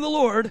coming of the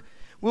Lord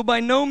will by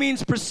no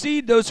means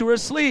precede those who are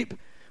asleep.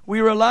 We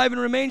are alive and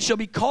remain, shall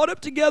be caught up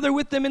together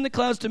with them in the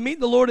clouds to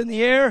meet the Lord in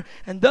the air,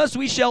 and thus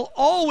we shall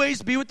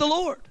always be with the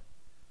Lord.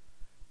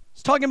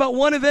 It's talking about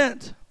one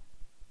event.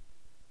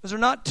 Those are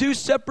not two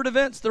separate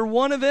events. They're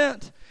one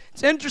event.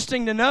 It's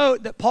interesting to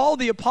note that Paul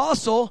the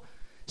apostle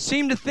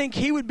seemed to think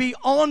he would be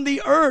on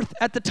the earth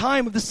at the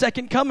time of the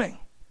second coming.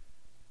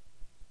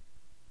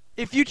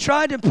 If you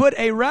tried to put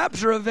a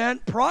rapture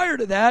event prior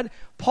to that,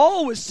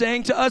 Paul was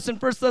saying to us in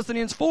 1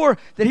 Thessalonians 4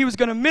 that he was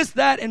going to miss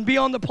that and be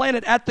on the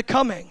planet at the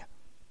coming.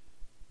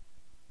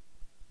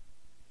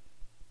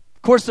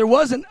 Of course, there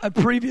wasn't a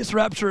previous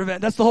rapture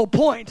event. That's the whole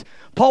point.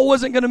 Paul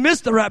wasn't going to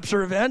miss the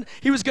rapture event.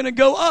 He was going to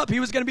go up. He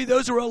was going to be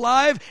those who are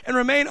alive and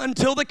remain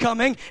until the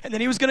coming, and then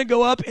he was going to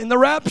go up in the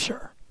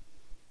rapture.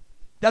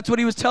 That's what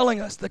he was telling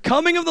us. The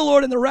coming of the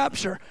Lord and the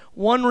rapture,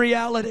 one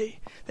reality.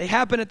 They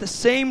happen at the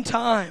same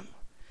time.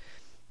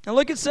 Now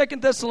look at 2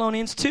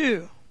 Thessalonians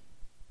 2.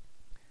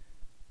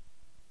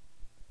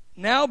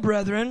 Now,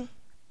 brethren,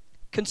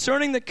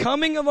 concerning the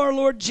coming of our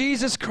Lord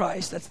Jesus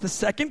Christ, that's the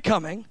second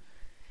coming,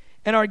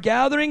 and our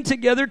gathering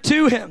together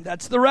to him,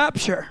 that's the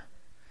rapture,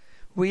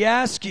 we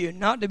ask you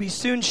not to be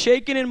soon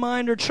shaken in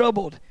mind or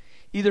troubled,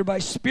 either by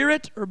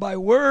spirit or by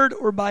word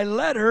or by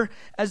letter,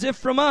 as if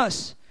from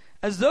us,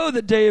 as though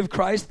the day of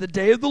Christ, the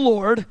day of the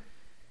Lord,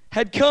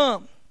 had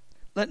come.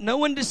 Let no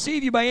one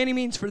deceive you by any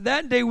means, for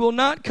that day will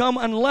not come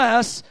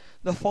unless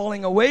the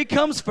falling away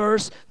comes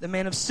first, the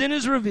man of sin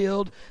is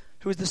revealed,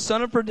 who is the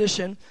son of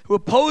perdition, who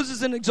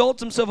opposes and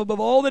exalts himself above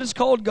all that is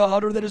called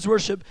God or that is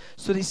worshipped,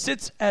 so that he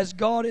sits as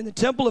God in the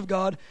temple of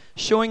God,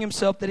 showing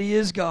himself that he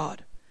is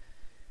God.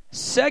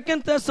 2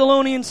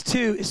 Thessalonians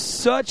 2 is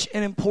such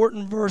an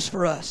important verse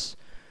for us.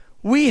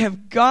 We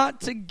have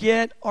got to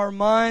get our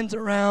minds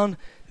around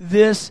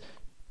this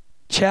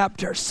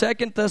chapter, 2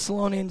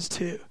 Thessalonians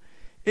 2.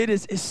 It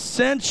is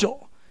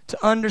essential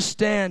to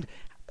understand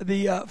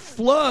the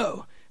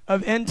flow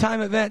of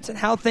end-time events and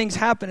how things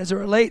happen as it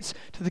relates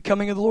to the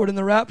coming of the Lord and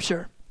the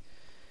rapture.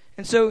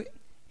 And so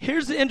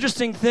here's the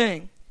interesting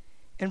thing.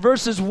 In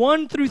verses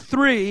 1 through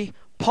 3,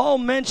 Paul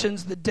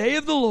mentions the day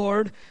of the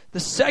Lord, the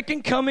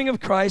second coming of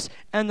Christ,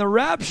 and the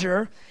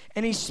rapture,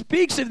 and he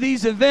speaks of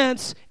these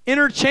events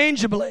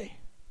interchangeably.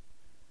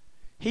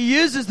 He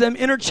uses them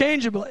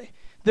interchangeably.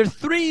 There are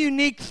three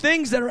unique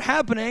things that are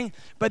happening,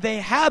 but they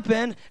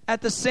happen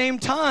at the same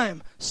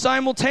time,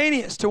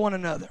 simultaneous to one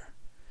another.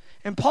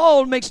 And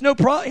Paul has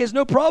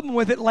no problem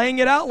with it laying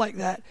it out like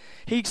that.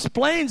 He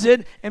explains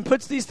it and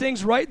puts these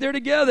things right there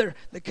together.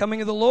 The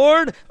coming of the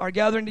Lord, our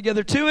gathering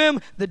together to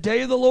him, the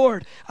day of the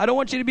Lord. I don't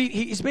want you to be,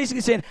 he's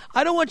basically saying,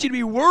 I don't want you to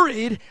be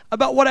worried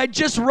about what I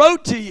just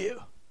wrote to you.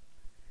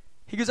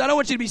 He goes, I don't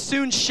want you to be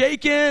soon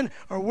shaken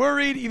or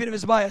worried, even if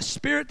it's by a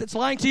spirit that's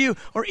lying to you,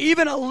 or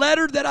even a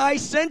letter that I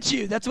sent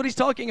you. That's what he's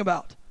talking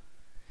about.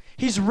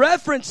 He's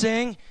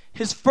referencing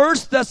his 1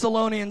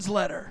 Thessalonians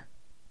letter.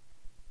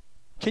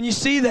 Can you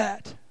see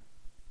that?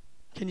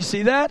 Can you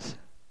see that?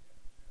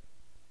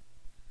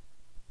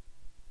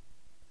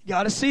 You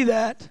got to see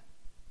that.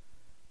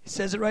 He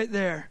says it right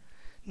there.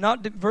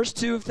 Verse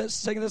 2 of 2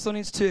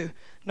 Thessalonians 2.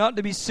 Not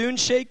to be soon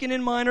shaken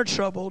in mind or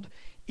troubled,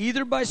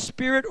 either by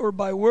spirit or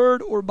by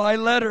word or by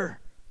letter,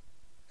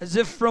 as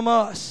if from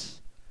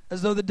us,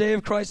 as though the day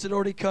of Christ had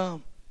already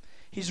come.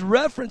 He's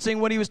referencing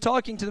what he was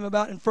talking to them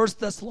about in 1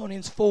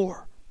 Thessalonians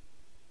 4.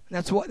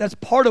 And that's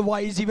part of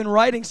why he's even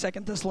writing 2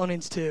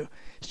 Thessalonians 2.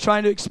 He's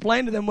trying to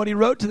explain to them what he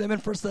wrote to them in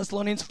 1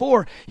 Thessalonians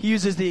 4. He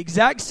uses the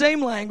exact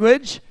same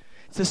language.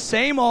 It's the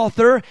same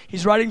author.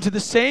 He's writing to the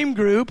same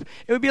group.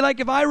 It would be like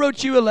if I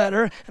wrote you a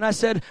letter and I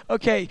said,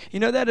 okay, you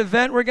know that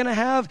event we're going to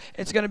have?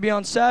 It's going to be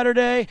on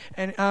Saturday,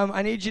 and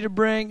I need you to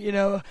bring,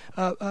 a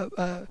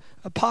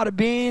pot of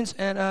beans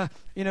and,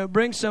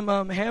 bring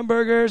some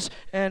hamburgers,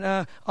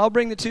 and I'll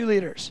bring the 2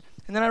 liters.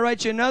 And then I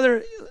write you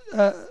another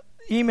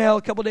email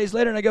a couple days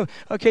later, and I go,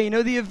 okay, you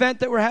know the event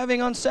that we're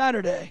having on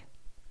Saturday?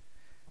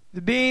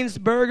 The beans, the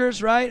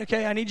burgers, right?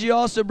 Okay, I need you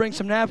also to bring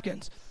some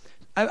napkins.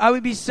 I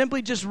would be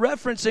simply just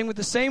referencing with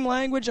the same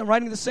language. I'm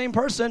writing to the same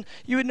person.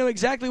 You would know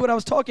exactly what I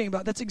was talking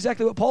about. That's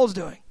exactly what Paul's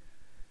doing.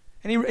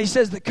 And he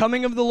says the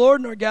coming of the Lord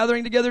and our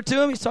gathering together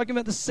to him. He's talking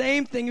about the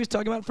same thing he was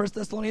talking about in 1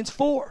 Thessalonians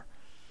 4.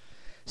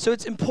 So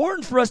it's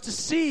important for us to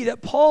see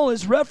that Paul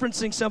is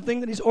referencing something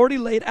that he's already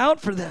laid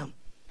out for them.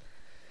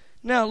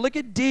 Now, look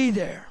at D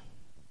there.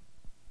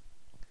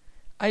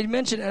 I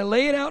mentioned, I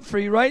lay it out for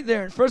you right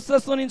there in 1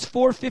 Thessalonians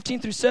 4,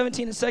 15 through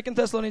 17, and 2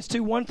 Thessalonians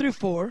 2, 1 through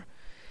 4.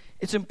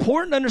 It's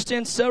important to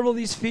understand several of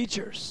these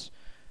features.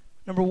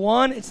 Number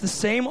one, it's the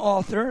same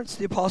author. It's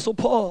the Apostle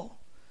Paul.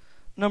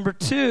 Number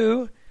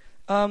two,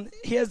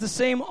 he has the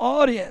same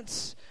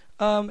audience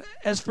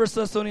as 1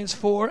 Thessalonians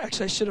 4.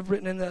 Actually, I should have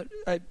written in that.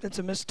 It's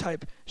a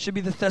mistype. It should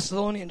be the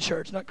Thessalonian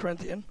church, not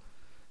Corinthian.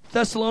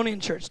 Thessalonian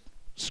church.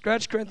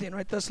 Scratch Corinthian,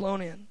 right?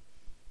 Thessalonian.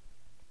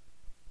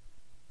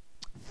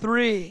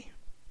 3,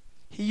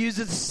 he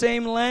uses the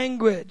same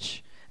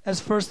language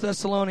as 1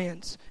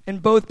 Thessalonians in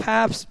both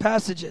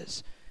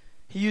passages.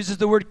 He uses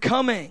the word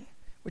coming,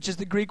 which is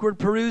the Greek word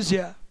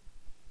parousia.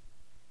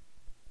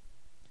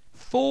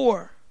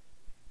 4,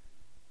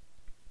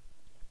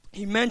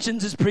 he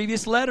mentions his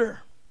previous letter.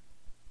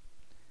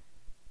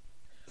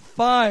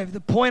 5, the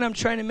point I'm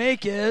trying to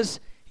make is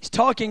he's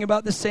talking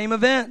about the same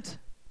event.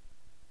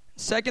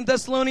 2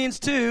 Thessalonians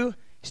 2,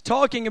 he's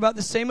talking about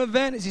the same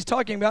event as he's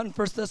talking about in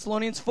 1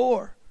 Thessalonians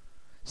 4.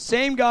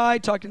 Same guy,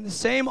 talking to the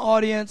same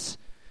audience,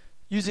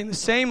 using the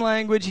same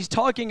language. He's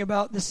talking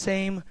about the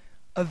same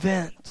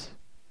event.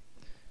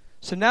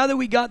 So now that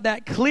we got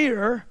that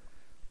clear,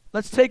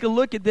 let's take a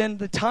look at then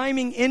the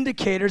timing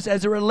indicators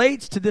as it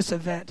relates to this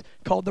event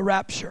called the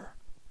rapture.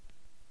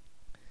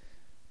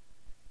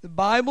 The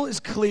Bible is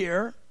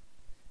clear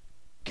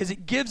because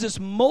it gives us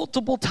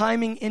multiple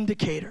timing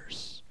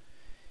indicators.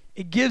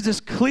 It gives us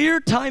clear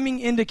timing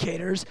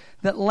indicators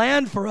that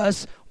land for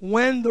us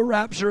when the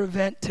rapture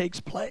event takes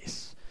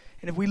place.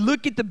 And if we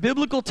look at the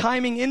biblical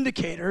timing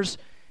indicators,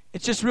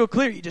 it's just real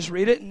clear. You just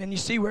read it and then you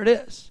see where it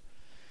is.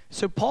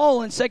 So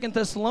Paul in 2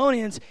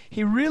 Thessalonians,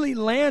 he really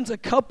lands a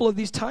couple of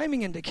these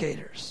timing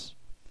indicators.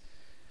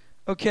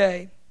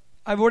 Okay,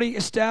 I've already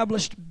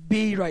established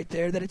B right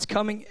there, that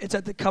it's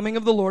at the coming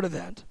of the Lord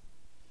event.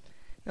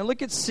 Now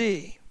look at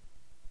C.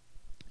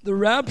 The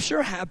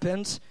rapture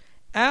happens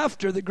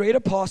after the great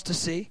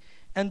apostasy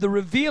and the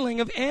revealing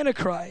of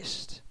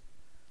Antichrist.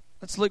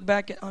 Let's look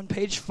back on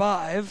page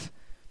 5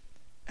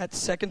 at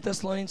 2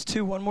 Thessalonians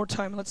 2 one more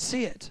time. Let's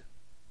see it.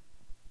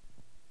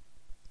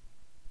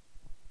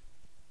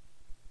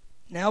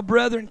 Now,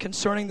 brethren,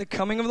 concerning the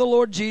coming of the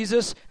Lord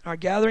Jesus and our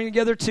gathering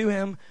together to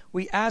him,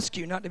 we ask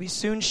you not to be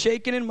soon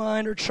shaken in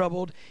mind or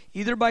troubled,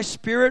 either by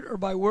spirit or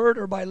by word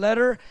or by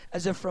letter,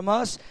 as if from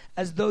us,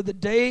 as though the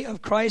day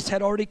of Christ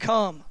had already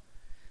come.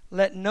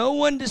 Let no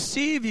one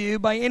deceive you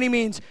by any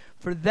means,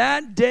 for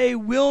that day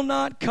will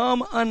not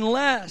come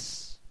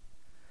unless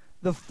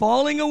the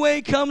falling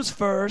away comes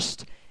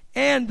first,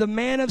 and the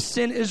man of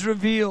sin is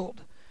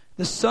revealed,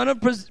 the son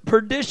of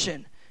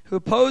perdition, who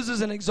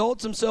opposes and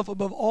exalts himself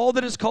above all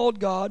that is called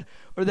God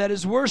or that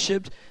is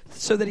worshipped,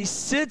 so that he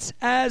sits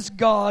as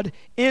God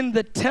in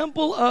the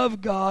temple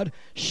of God,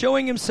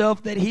 showing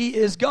himself that he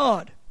is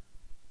God.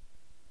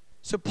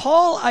 So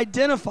Paul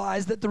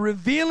identifies that the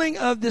revealing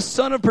of this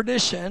son of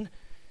perdition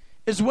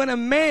is when a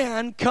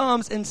man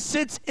comes and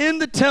sits in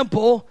the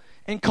temple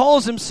and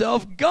calls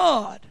himself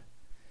God.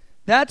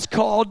 That's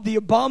called the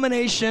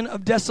abomination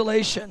of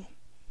desolation.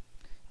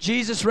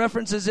 Jesus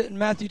references it in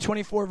Matthew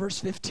 24, verse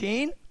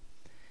 15.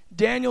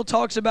 Daniel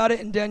talks about it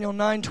in Daniel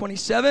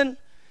 9:27,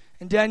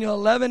 and Daniel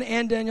 11,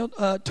 and Daniel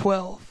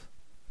 12.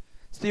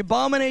 It's the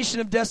abomination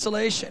of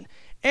desolation.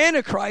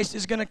 Antichrist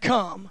is going to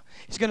come.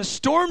 He's going to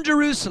storm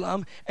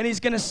Jerusalem, and he's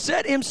going to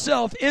set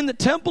himself in the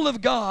temple of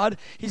God.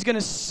 He's going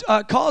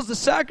to cause the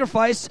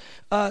sacrifices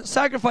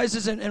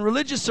and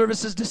religious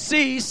services to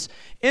cease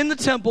in the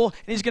temple,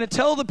 and he's going to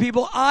tell the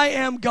people, I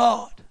am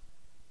God.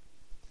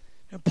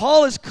 And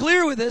Paul is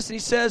clear with this, and he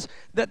says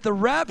that the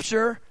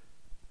rapture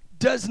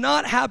does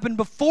not happen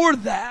before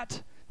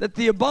that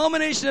the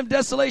abomination of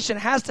desolation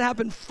has to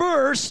happen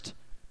first,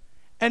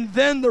 and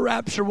then the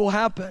rapture will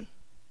happen.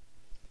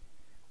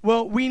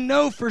 Well, we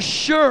know for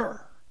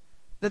sure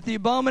that the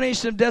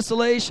abomination of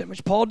desolation,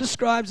 which Paul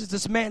describes as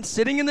this man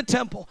sitting in the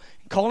temple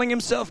and calling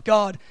himself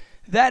God,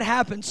 that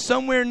happened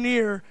somewhere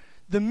near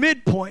the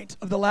midpoint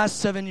of the last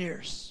 7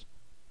 years.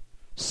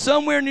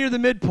 Somewhere near the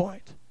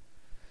midpoint.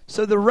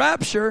 So the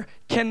rapture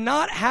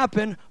cannot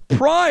happen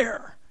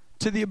prior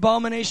to the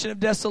abomination of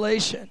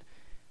desolation.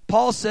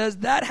 Paul says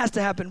that has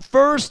to happen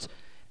first,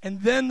 and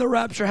then the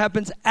rapture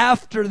happens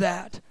after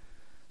that.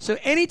 So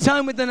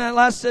anytime within that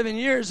last 7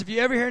 years, if you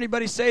ever hear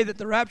anybody say that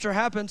the rapture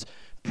happens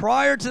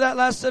prior to that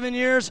last 7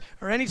 years,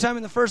 or anytime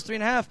in the first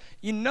 3.5,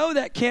 you know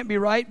that can't be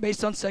right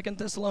based on 2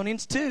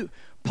 Thessalonians 2.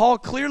 Paul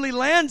clearly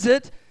lands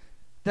it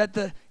that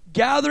the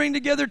gathering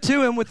together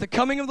to him with the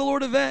coming of the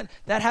Lord event,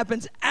 that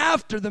happens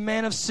after the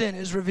man of sin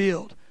is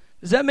revealed.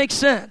 Does that make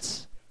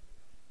sense?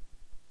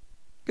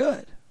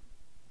 Good.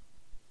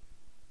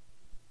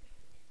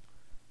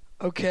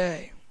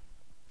 Okay.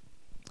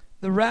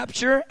 The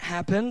rapture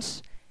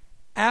happens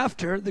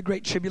after the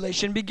Great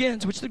Tribulation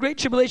begins, which the Great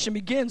Tribulation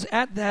begins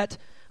at that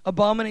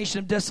abomination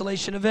of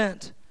desolation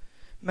event.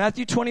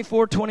 Matthew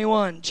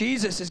 24:21.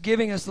 Jesus is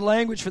giving us the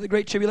language for the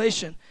Great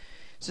Tribulation.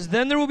 It says,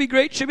 then there will be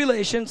great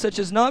tribulation, such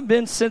as not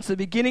been since the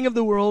beginning of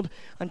the world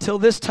until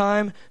this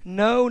time,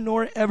 no,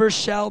 nor ever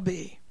shall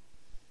be.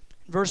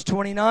 Verse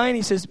 29,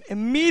 he says,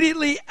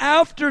 immediately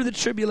after the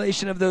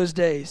tribulation of those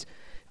days,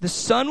 The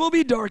sun will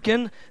be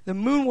darkened, the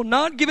moon will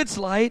not give its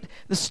light,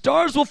 the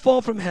stars will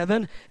fall from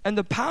heaven, and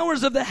the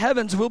powers of the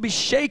heavens will be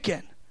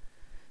shaken.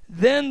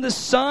 Then the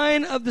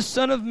sign of the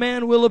Son of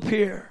Man will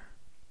appear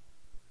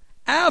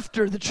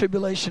after the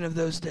tribulation of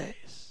those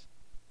days.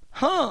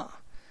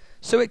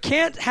 So it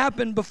can't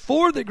happen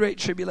before the great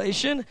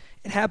tribulation.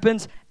 It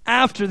happens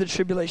after the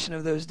tribulation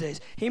of those days.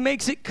 He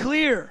makes it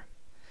clear.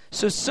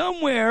 So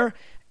somewhere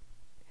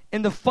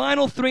in the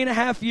final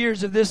 3.5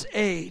 years of this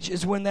age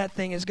is when that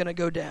thing is going to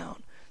go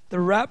down. The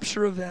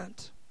rapture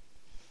event.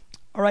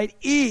 All right,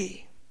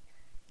 E.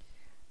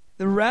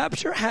 The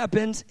rapture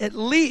happens at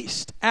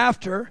least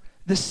after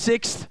the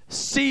 6th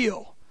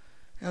seal.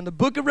 Now in the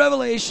book of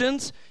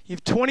Revelations, you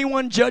have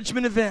 21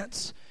 judgment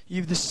events. You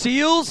have the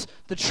seals,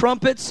 the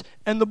trumpets,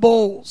 and the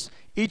bowls.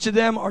 Each of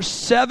them are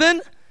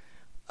 7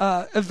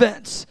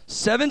 events.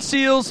 7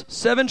 seals,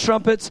 7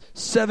 trumpets,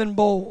 7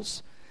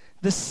 bowls.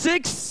 The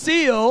 6th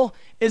seal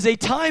is a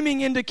timing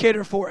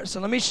indicator for us.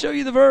 And let me show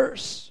you the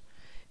verse.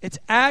 It's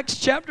Acts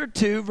chapter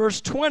 2, verse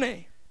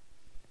 20.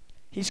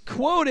 He's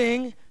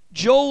quoting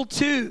Joel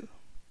 2. And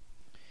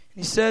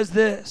he says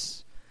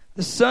this,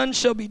 the sun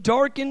shall be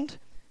darkened,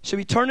 shall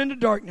be turned into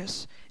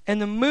darkness,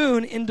 and the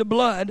moon into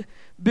blood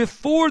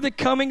before the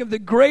coming of the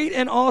great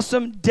and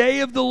awesome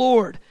day of the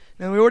Lord.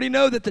 Now we already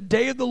know that the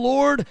day of the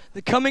Lord,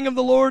 the coming of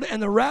the Lord, and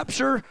the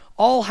rapture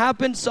all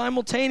happen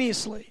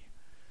simultaneously.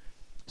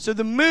 So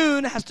the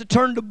moon has to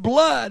turn to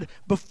blood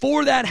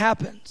before that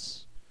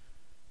happens.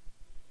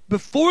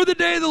 Before the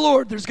day of the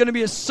Lord, there's going to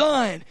be a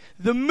sign.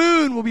 The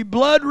moon will be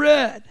blood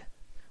red.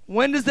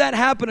 When does that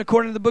happen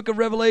according to the book of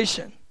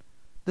Revelation?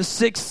 The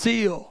 6th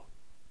seal.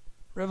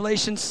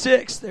 Revelation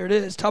 6, there it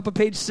is, top of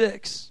page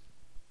 6.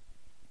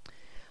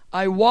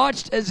 I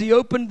watched as he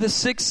opened the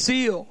 6th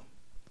seal.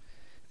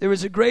 There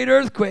was a great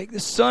earthquake. The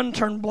sun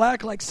turned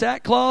black like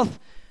sackcloth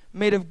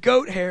made of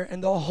goat hair,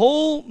 and the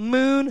whole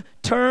moon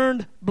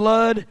turned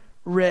blood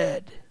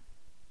red.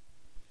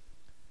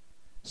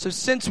 So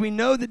since we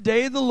know the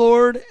day of the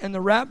Lord and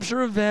the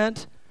rapture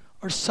event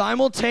are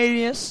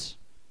simultaneous,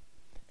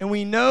 and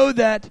we know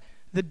that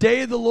the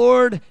day of the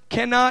Lord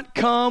cannot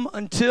come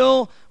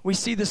until we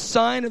see the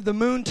sign of the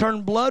moon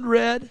turn blood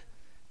red,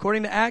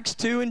 according to Acts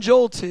 2 and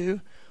Joel 2,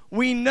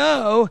 we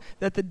know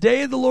that the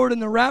day of the Lord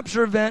and the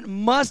rapture event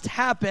must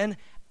happen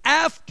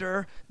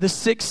after the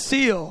 6th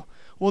seal.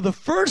 Well, the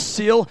 1st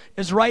seal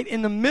is right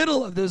in the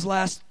middle of those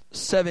last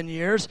 7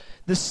 years.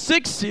 The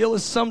 6th seal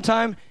is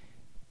sometime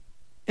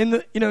in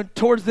the,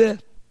 towards the,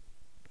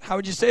 how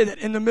would you say that?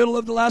 In the middle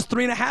of the last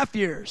 3.5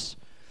 years.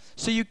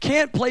 So you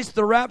can't place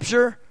the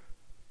rapture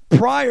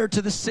prior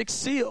to the 6th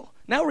seal.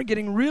 Now we're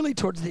getting really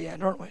towards the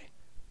end, aren't we?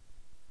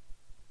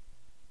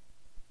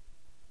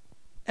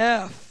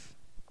 F.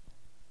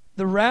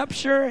 The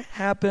rapture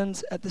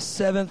happens at the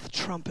 7th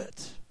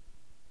trumpet.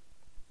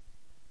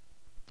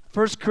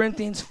 1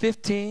 Corinthians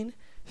 15,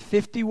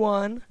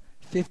 51,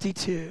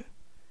 52.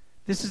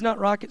 This is not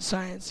rocket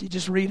science. You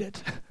just read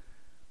it.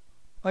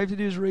 All you have to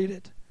do is read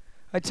it.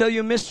 I tell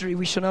you a mystery.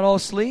 We shall not all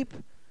sleep,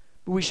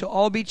 but we shall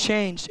all be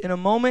changed in a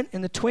moment,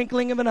 in the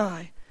twinkling of an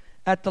eye,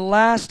 at the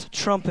last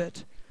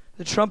trumpet.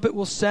 The trumpet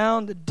will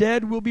sound, the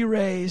dead will be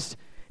raised,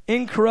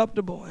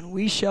 incorruptible, and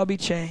we shall be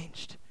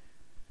changed.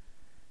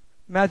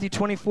 Matthew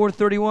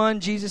 24:31,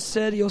 Jesus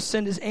said he'll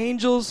send his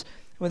angels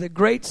with a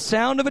great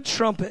sound of a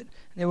trumpet,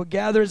 and they will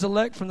gather his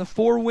elect from the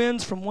 4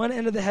 winds, from one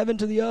end of the heaven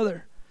to the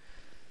other.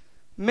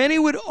 Many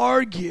would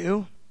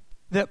argue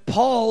that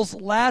Paul's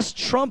last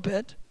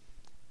trumpet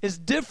is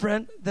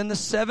different than the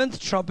 7th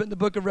trumpet in the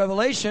book of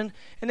Revelation.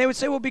 And they would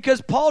say, well, because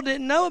Paul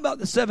didn't know about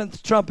the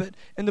 7th trumpet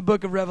in the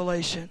book of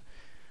Revelation.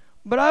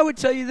 But I would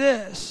tell you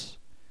this,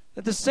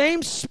 that the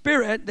same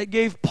Spirit that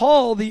gave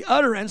Paul the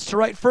utterance to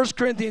write 1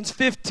 Corinthians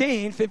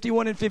 15,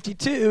 51 and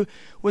 52,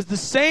 was the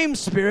same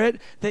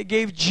Spirit that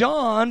gave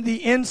John the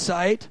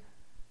insight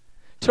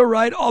to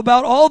write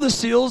about all the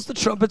seals, the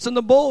trumpets, and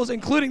the bowls,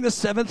 including the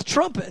 7th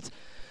trumpet.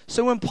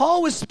 So when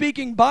Paul was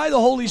speaking by the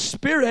Holy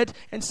Spirit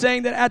and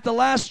saying that at the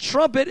last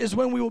trumpet is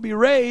when we will be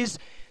raised,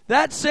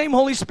 that same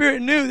Holy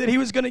Spirit knew that he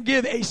was going to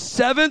give a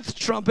 7th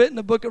trumpet in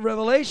the book of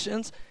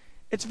Revelations.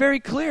 It's very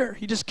clear.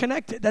 He just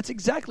connected. That's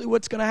exactly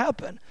what's going to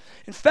happen.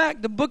 In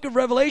fact, the book of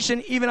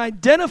Revelation even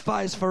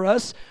identifies for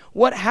us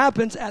what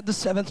happens at the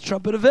 7th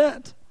trumpet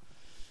event.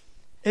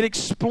 It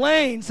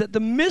explains that the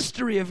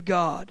mystery of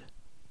God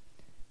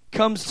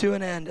comes to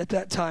an end at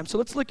that time. So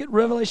let's look at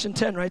Revelation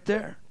 10 right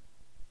there.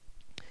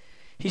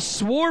 He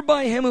swore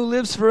by him who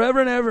lives forever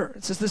and ever.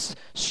 It says this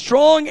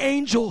strong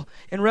angel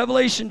in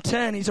Revelation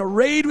 10. He's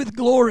arrayed with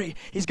glory.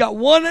 He's got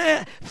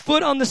 1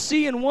 foot on the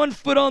sea and 1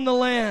 foot on the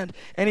land.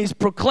 And he's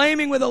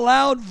proclaiming with a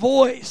loud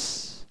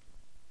voice.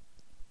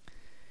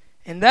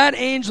 And that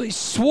angel, he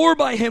swore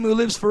by him who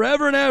lives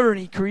forever and ever,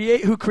 and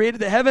who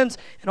created the heavens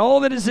and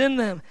all that is in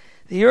them,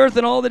 the earth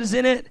and all that is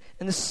in it,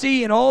 and the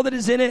sea and all that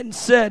is in it, and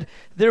said,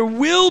 there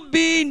will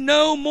be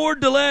no more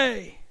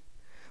delay.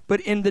 But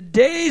in the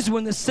days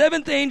when the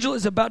 7th angel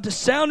is about to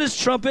sound his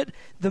trumpet,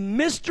 the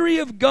mystery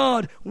of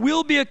God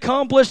will be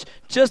accomplished,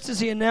 just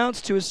as he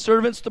announced to his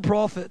servants the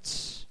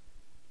prophets.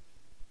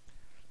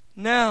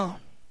 Now,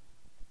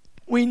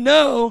 we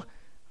know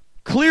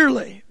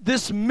clearly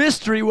this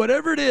mystery,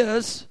 whatever it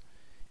is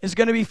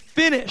going to be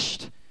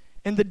finished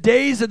in the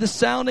days of the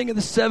sounding of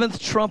the seventh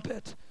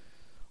trumpet.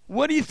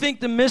 What do you think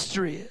the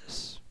mystery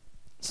is?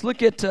 Let's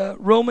look at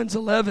Romans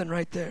 11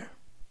 right there.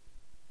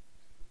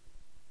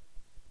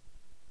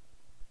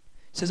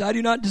 It says, I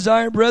do not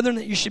desire, brethren,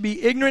 that you should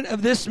be ignorant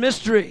of this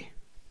mystery,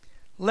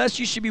 lest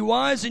you should be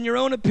wise in your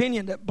own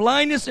opinion, that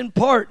blindness in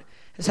part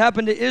has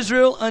happened to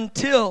Israel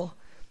until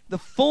the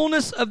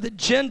fullness of the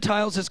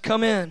Gentiles has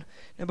come in.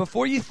 And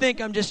before you think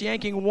I'm just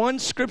yanking one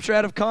scripture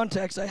out of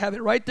context, I have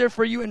it right there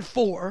for you in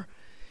 4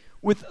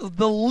 with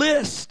the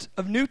list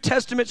of New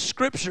Testament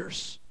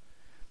scriptures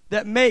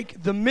that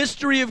make the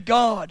mystery of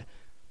God,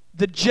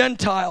 the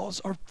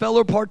Gentiles are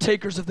fellow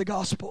partakers of the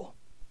gospel.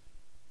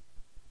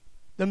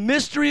 The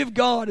mystery of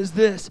God is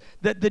this,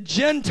 that the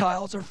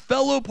Gentiles are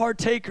fellow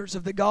partakers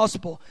of the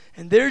gospel.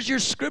 And there's your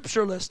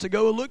scripture list to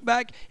go look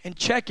back and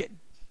check it.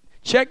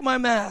 Check my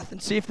math and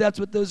see if that's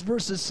what those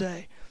verses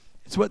say.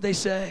 It's what they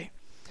say.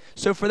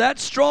 So for that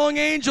strong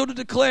angel to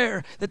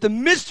declare that the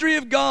mystery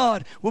of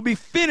God will be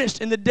finished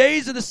in the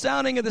days of the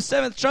sounding of the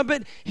seventh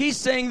trumpet, he's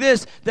saying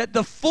this, that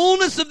the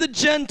fullness of the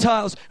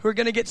Gentiles who are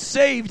going to get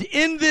saved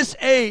in this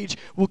age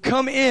will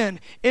come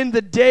in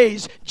the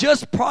days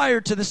just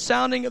prior to the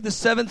sounding of the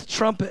seventh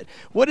trumpet.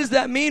 What does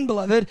that mean,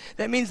 beloved?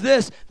 That means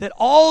this, that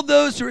all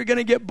those who are going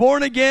to get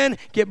born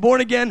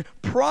again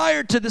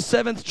prior to the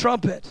seventh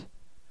trumpet.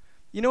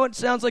 You know what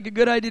sounds like a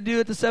good idea to do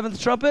at the seventh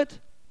trumpet?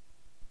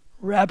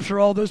 Rapture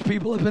all those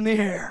people up in the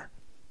air.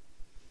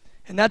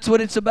 And that's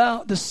what it's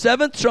about. The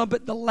seventh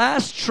trumpet, the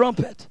last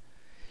trumpet,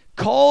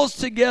 calls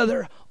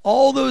together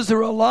all those who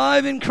are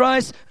alive in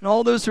Christ and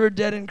all those who are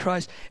dead in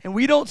Christ. And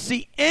we don't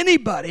see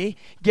anybody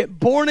get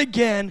born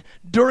again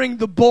during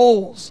the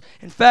bowls.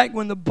 In fact,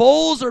 when the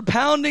bowls are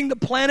pounding the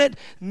planet,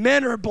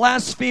 men are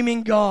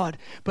blaspheming God.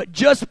 But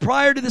just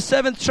prior to the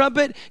seventh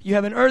trumpet, you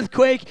have an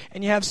earthquake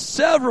and you have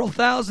several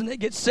thousand that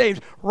get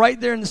saved right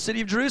there in the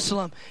city of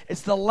Jerusalem.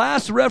 It's the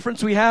last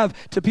reference we have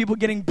to people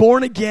getting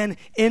born again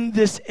in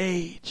this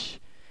age.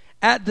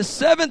 At the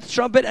seventh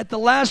trumpet, at the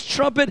last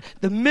trumpet,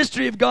 the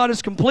mystery of God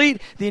is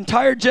complete. The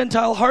entire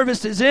Gentile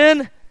harvest is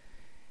in.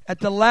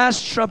 At the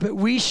last trumpet,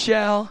 we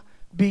shall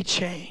be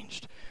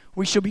changed.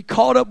 We shall be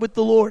caught up with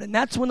the Lord. And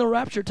that's when the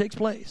rapture takes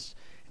place.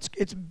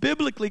 It's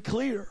biblically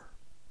clear.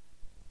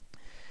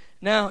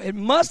 Now, it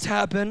must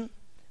happen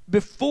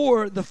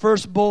before the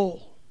first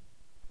bowl.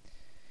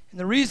 And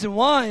the reason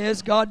why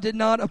is God did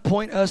not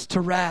appoint us to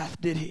wrath,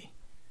 did he?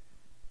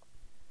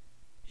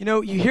 You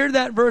know, you hear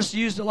that verse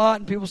used a lot,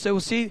 and people say, well,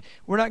 see,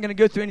 we're not going to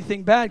go through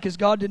anything bad because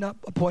God did not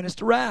appoint us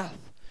to wrath.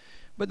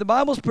 But the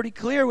Bible's pretty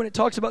clear when it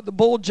talks about the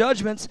bowl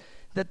judgments,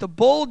 that the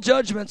bowl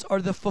judgments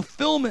are the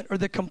fulfillment or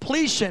the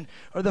completion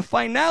or the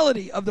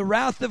finality of the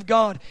wrath of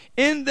God.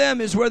 In them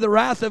is where the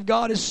wrath of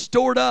God is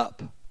stored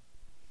up.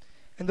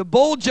 And the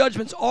bowl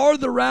judgments are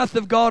the wrath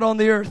of God on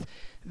the earth.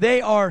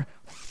 They are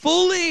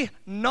fully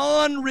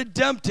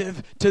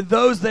non-redemptive to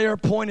those they are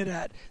pointed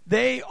at.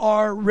 They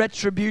are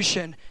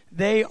retribution.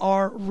 They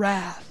are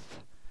wrath.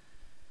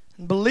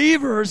 And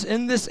believers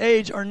in this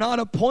age are not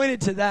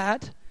appointed to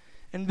that,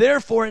 and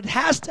therefore it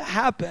has to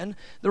happen,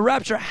 the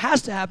rapture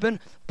has to happen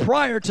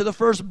prior to the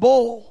first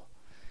bowl.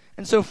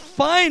 And so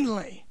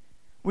finally,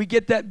 we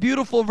get that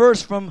beautiful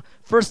verse from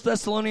 1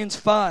 Thessalonians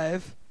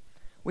 5.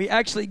 We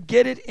actually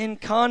get it in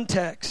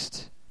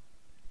context.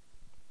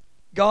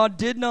 God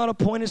did not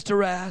appoint us to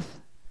wrath,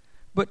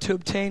 but to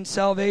obtain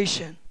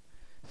salvation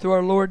through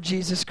our Lord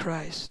Jesus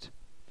Christ.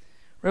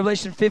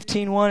 Revelation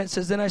 15:1, it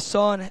says, Then I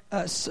saw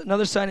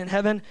another sign in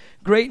heaven,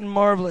 great and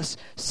marvelous,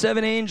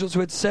 7 angels who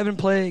had 7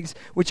 plagues,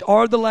 which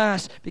are the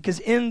last, because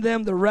in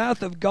them the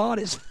wrath of God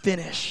is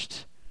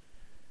finished.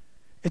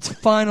 It's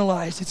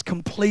finalized. It's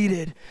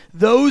completed.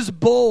 Those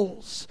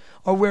bowls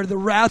are where the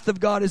wrath of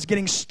God is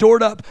getting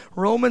stored up.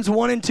 Romans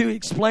 1 and 2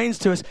 explains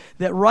to us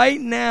that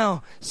right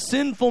now,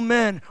 sinful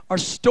men are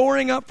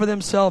storing up for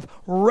themselves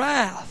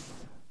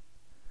wrath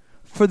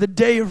for the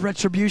day of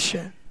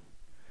retribution.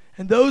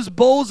 And those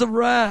bowls of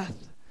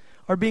wrath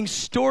are being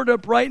stored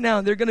up right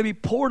now. They're going to be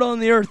poured on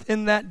the earth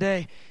in that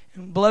day.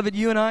 And beloved,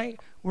 you and I,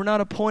 we're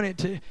not appointed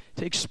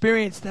to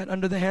experience that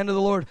under the hand of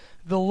the Lord.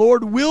 The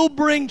Lord will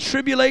bring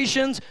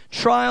tribulations,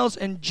 trials,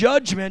 and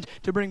judgment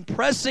to bring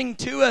pressing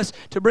to us,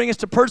 to bring us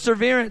to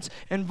perseverance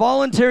and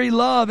voluntary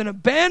love and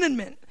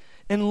abandonment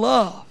and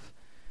love.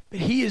 But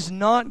he is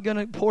not going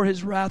to pour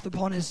his wrath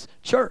upon his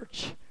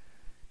church.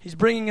 He's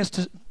bringing us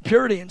to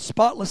purity and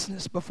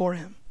spotlessness before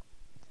him.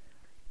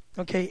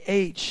 Okay,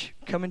 H,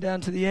 coming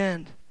down to the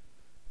end.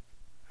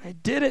 I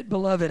did it,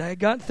 beloved. I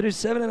got through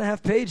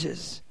 7.5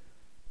 pages.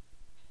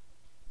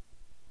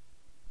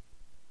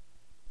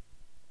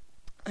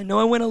 I know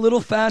I went a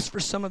little fast for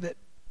some of it.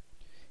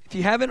 If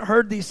you haven't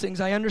heard these things,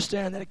 I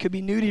understand that it could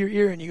be new to your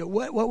ear, and you go,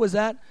 what was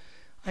that?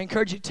 I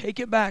encourage you, take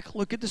it back.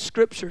 Look at the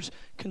scriptures.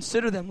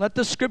 Consider them. Let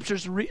the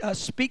scriptures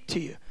speak to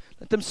you.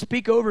 Let them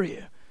speak over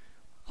you.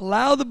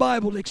 Allow the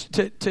Bible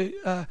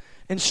to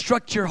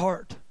instruct your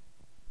heart.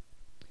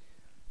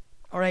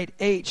 All right,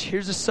 H.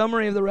 Here's a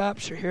summary of the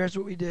rapture. Here's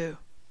what we do.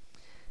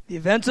 The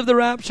events of the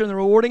rapture and the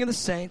rewarding of the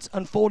saints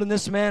unfold in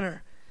this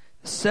manner.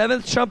 The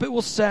seventh trumpet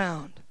will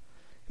sound.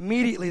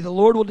 Immediately the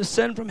Lord will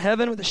descend from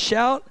heaven with a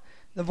shout,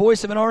 the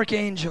voice of an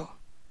archangel.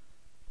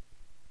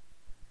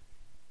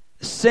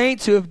 The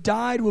saints who have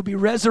died will be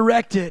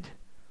resurrected.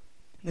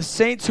 The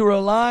saints who are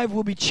alive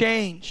will be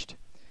changed.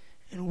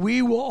 And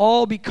we will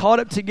all be caught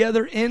up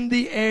together in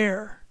the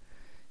air.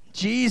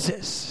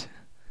 Jesus,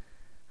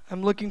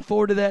 I'm looking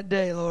forward to that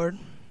day, Lord.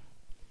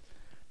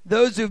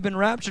 Those who have been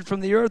raptured from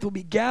the earth will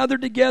be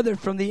gathered together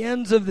from the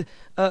ends of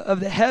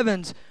the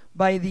heavens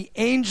by the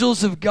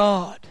angels of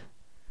God.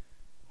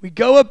 We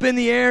go up in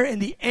the air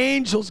and the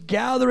angels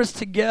gather us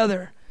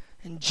together.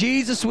 And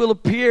Jesus will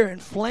appear in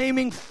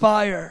flaming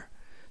fire.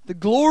 The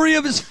glory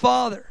of his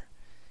Father.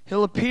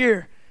 He'll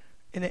appear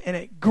in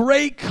a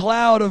great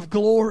cloud of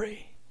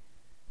glory.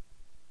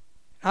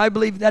 I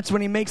believe that's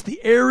when he makes the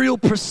aerial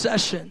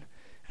procession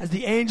as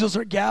the angels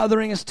are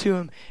gathering us to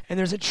him. And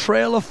there's a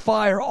trail of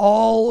fire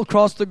all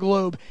across the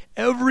globe.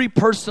 Every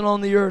person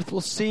on the earth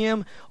will see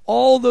him.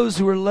 All those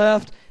who are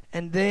left,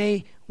 and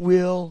they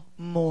will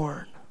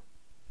mourn.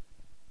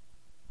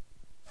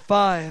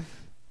 5.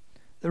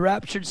 The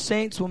raptured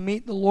saints will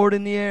meet the Lord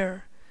in the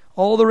air.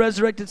 All the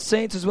resurrected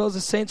saints, as well as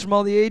the saints from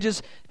all the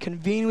ages,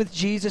 convene with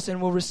Jesus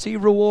and will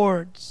receive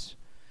rewards.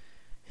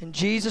 And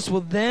Jesus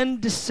will then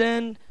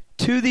descend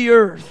to the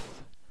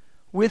earth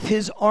with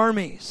his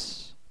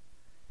armies.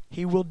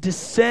 He will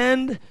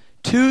descend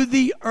to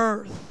the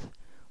earth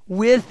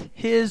with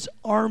his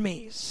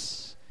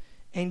armies.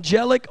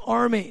 Angelic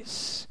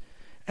armies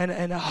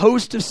and a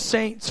host of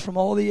saints from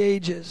all the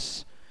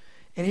ages.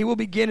 And he will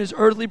begin his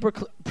earthly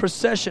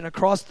procession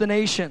across the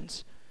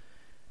nations.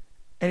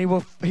 And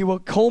he will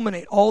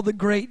culminate all the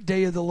great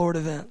Day of the Lord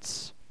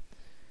events.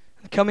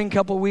 In the coming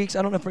couple of weeks,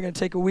 I don't know if we're going to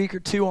take a week or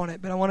two on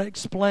it, but I want to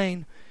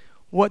explain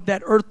what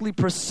that earthly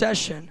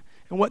procession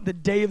and what the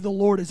Day of the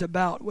Lord is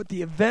about, what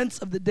the events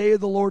of the Day of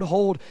the Lord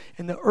hold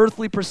in the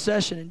earthly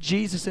procession and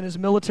Jesus and his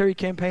military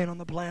campaign on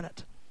the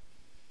planet.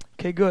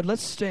 Okay, good.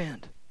 Let's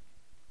stand.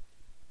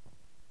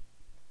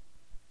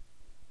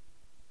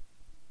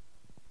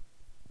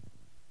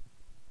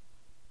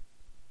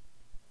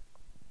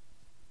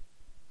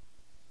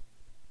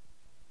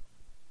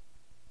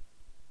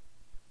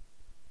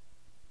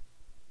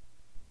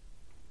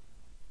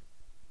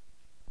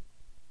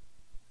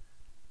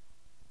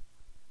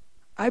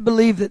 I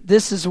believe that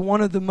this is one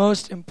of the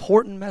most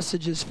important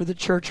messages for the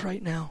church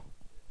right now.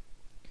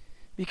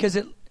 Because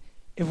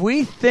if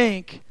we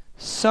think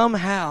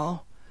somehow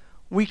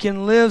we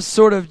can live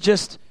sort of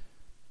just,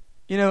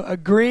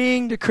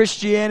 agreeing to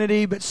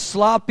Christianity but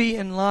sloppy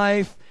in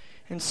life,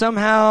 and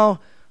somehow,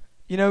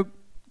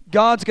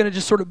 God's going to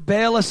just sort of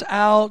bail us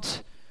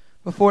out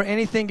before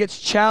anything gets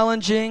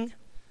challenging,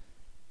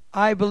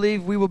 I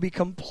believe we will be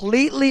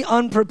completely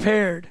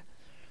unprepared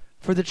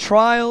for the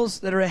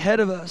trials that are ahead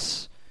of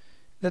us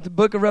that the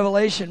book of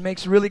Revelation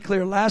makes really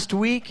clear. Last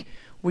week,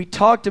 we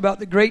talked about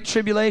the Great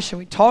Tribulation.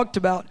 We talked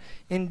about,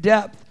 in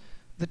depth,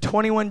 the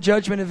 21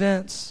 judgment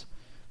events.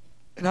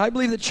 And I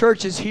believe the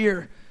church is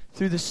here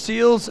through the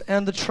seals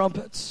and the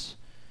trumpets.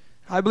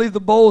 I believe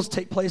the bowls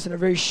take place in a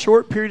very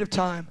short period of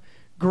time.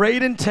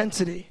 Great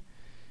intensity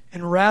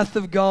and wrath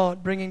of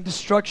God bringing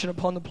destruction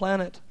upon the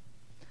planet.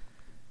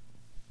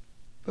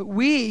 But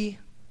we,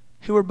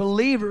 who are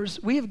believers,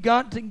 we have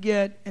got to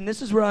get, and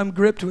this is where I'm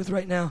gripped with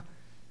right now,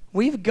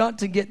 we've got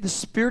to get the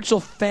spiritual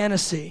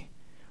fantasy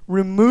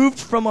removed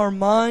from our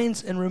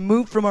minds and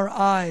removed from our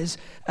eyes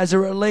as it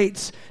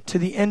relates to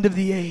the end of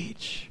the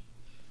age.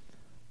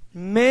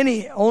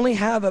 Many only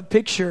have a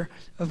picture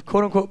of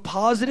quote-unquote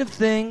positive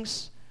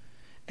things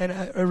and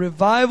a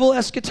revival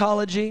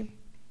eschatology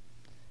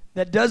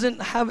that doesn't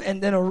have,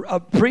 and then a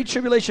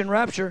pre-tribulation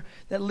rapture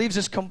that leaves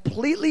us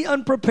completely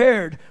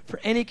unprepared for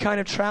any kind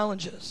of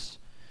challenges.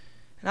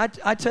 And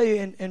I tell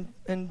you,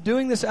 in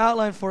doing this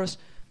outline for us,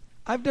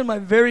 I've done my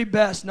very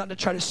best not to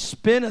try to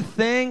spin a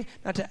thing,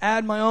 not to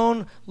add my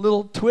own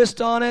little twist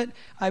on it.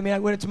 I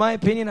mean, when it's my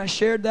opinion, I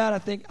shared that.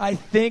 I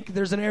think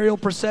there's an aerial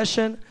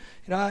procession.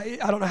 I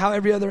don't know how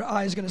every other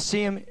eye is going to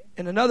see him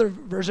in another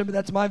version, but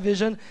that's my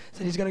vision,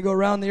 that he's going to go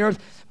around the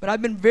earth. But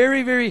I've been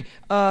very, very,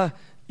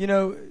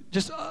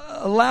 just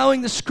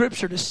allowing the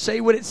Scripture to say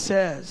what it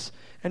says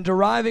and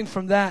deriving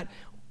from that,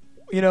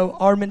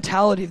 our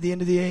mentality of the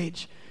end of the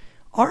age.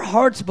 Our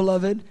hearts,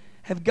 beloved,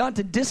 have got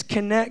to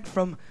disconnect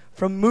from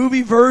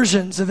movie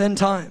versions of end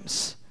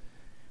times.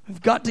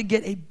 We've got to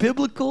get a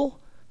biblical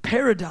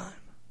paradigm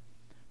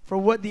for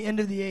what the end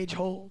of the age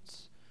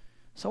holds.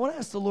 So I want to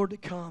ask the Lord to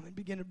come and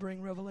begin to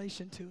bring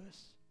revelation to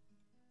us.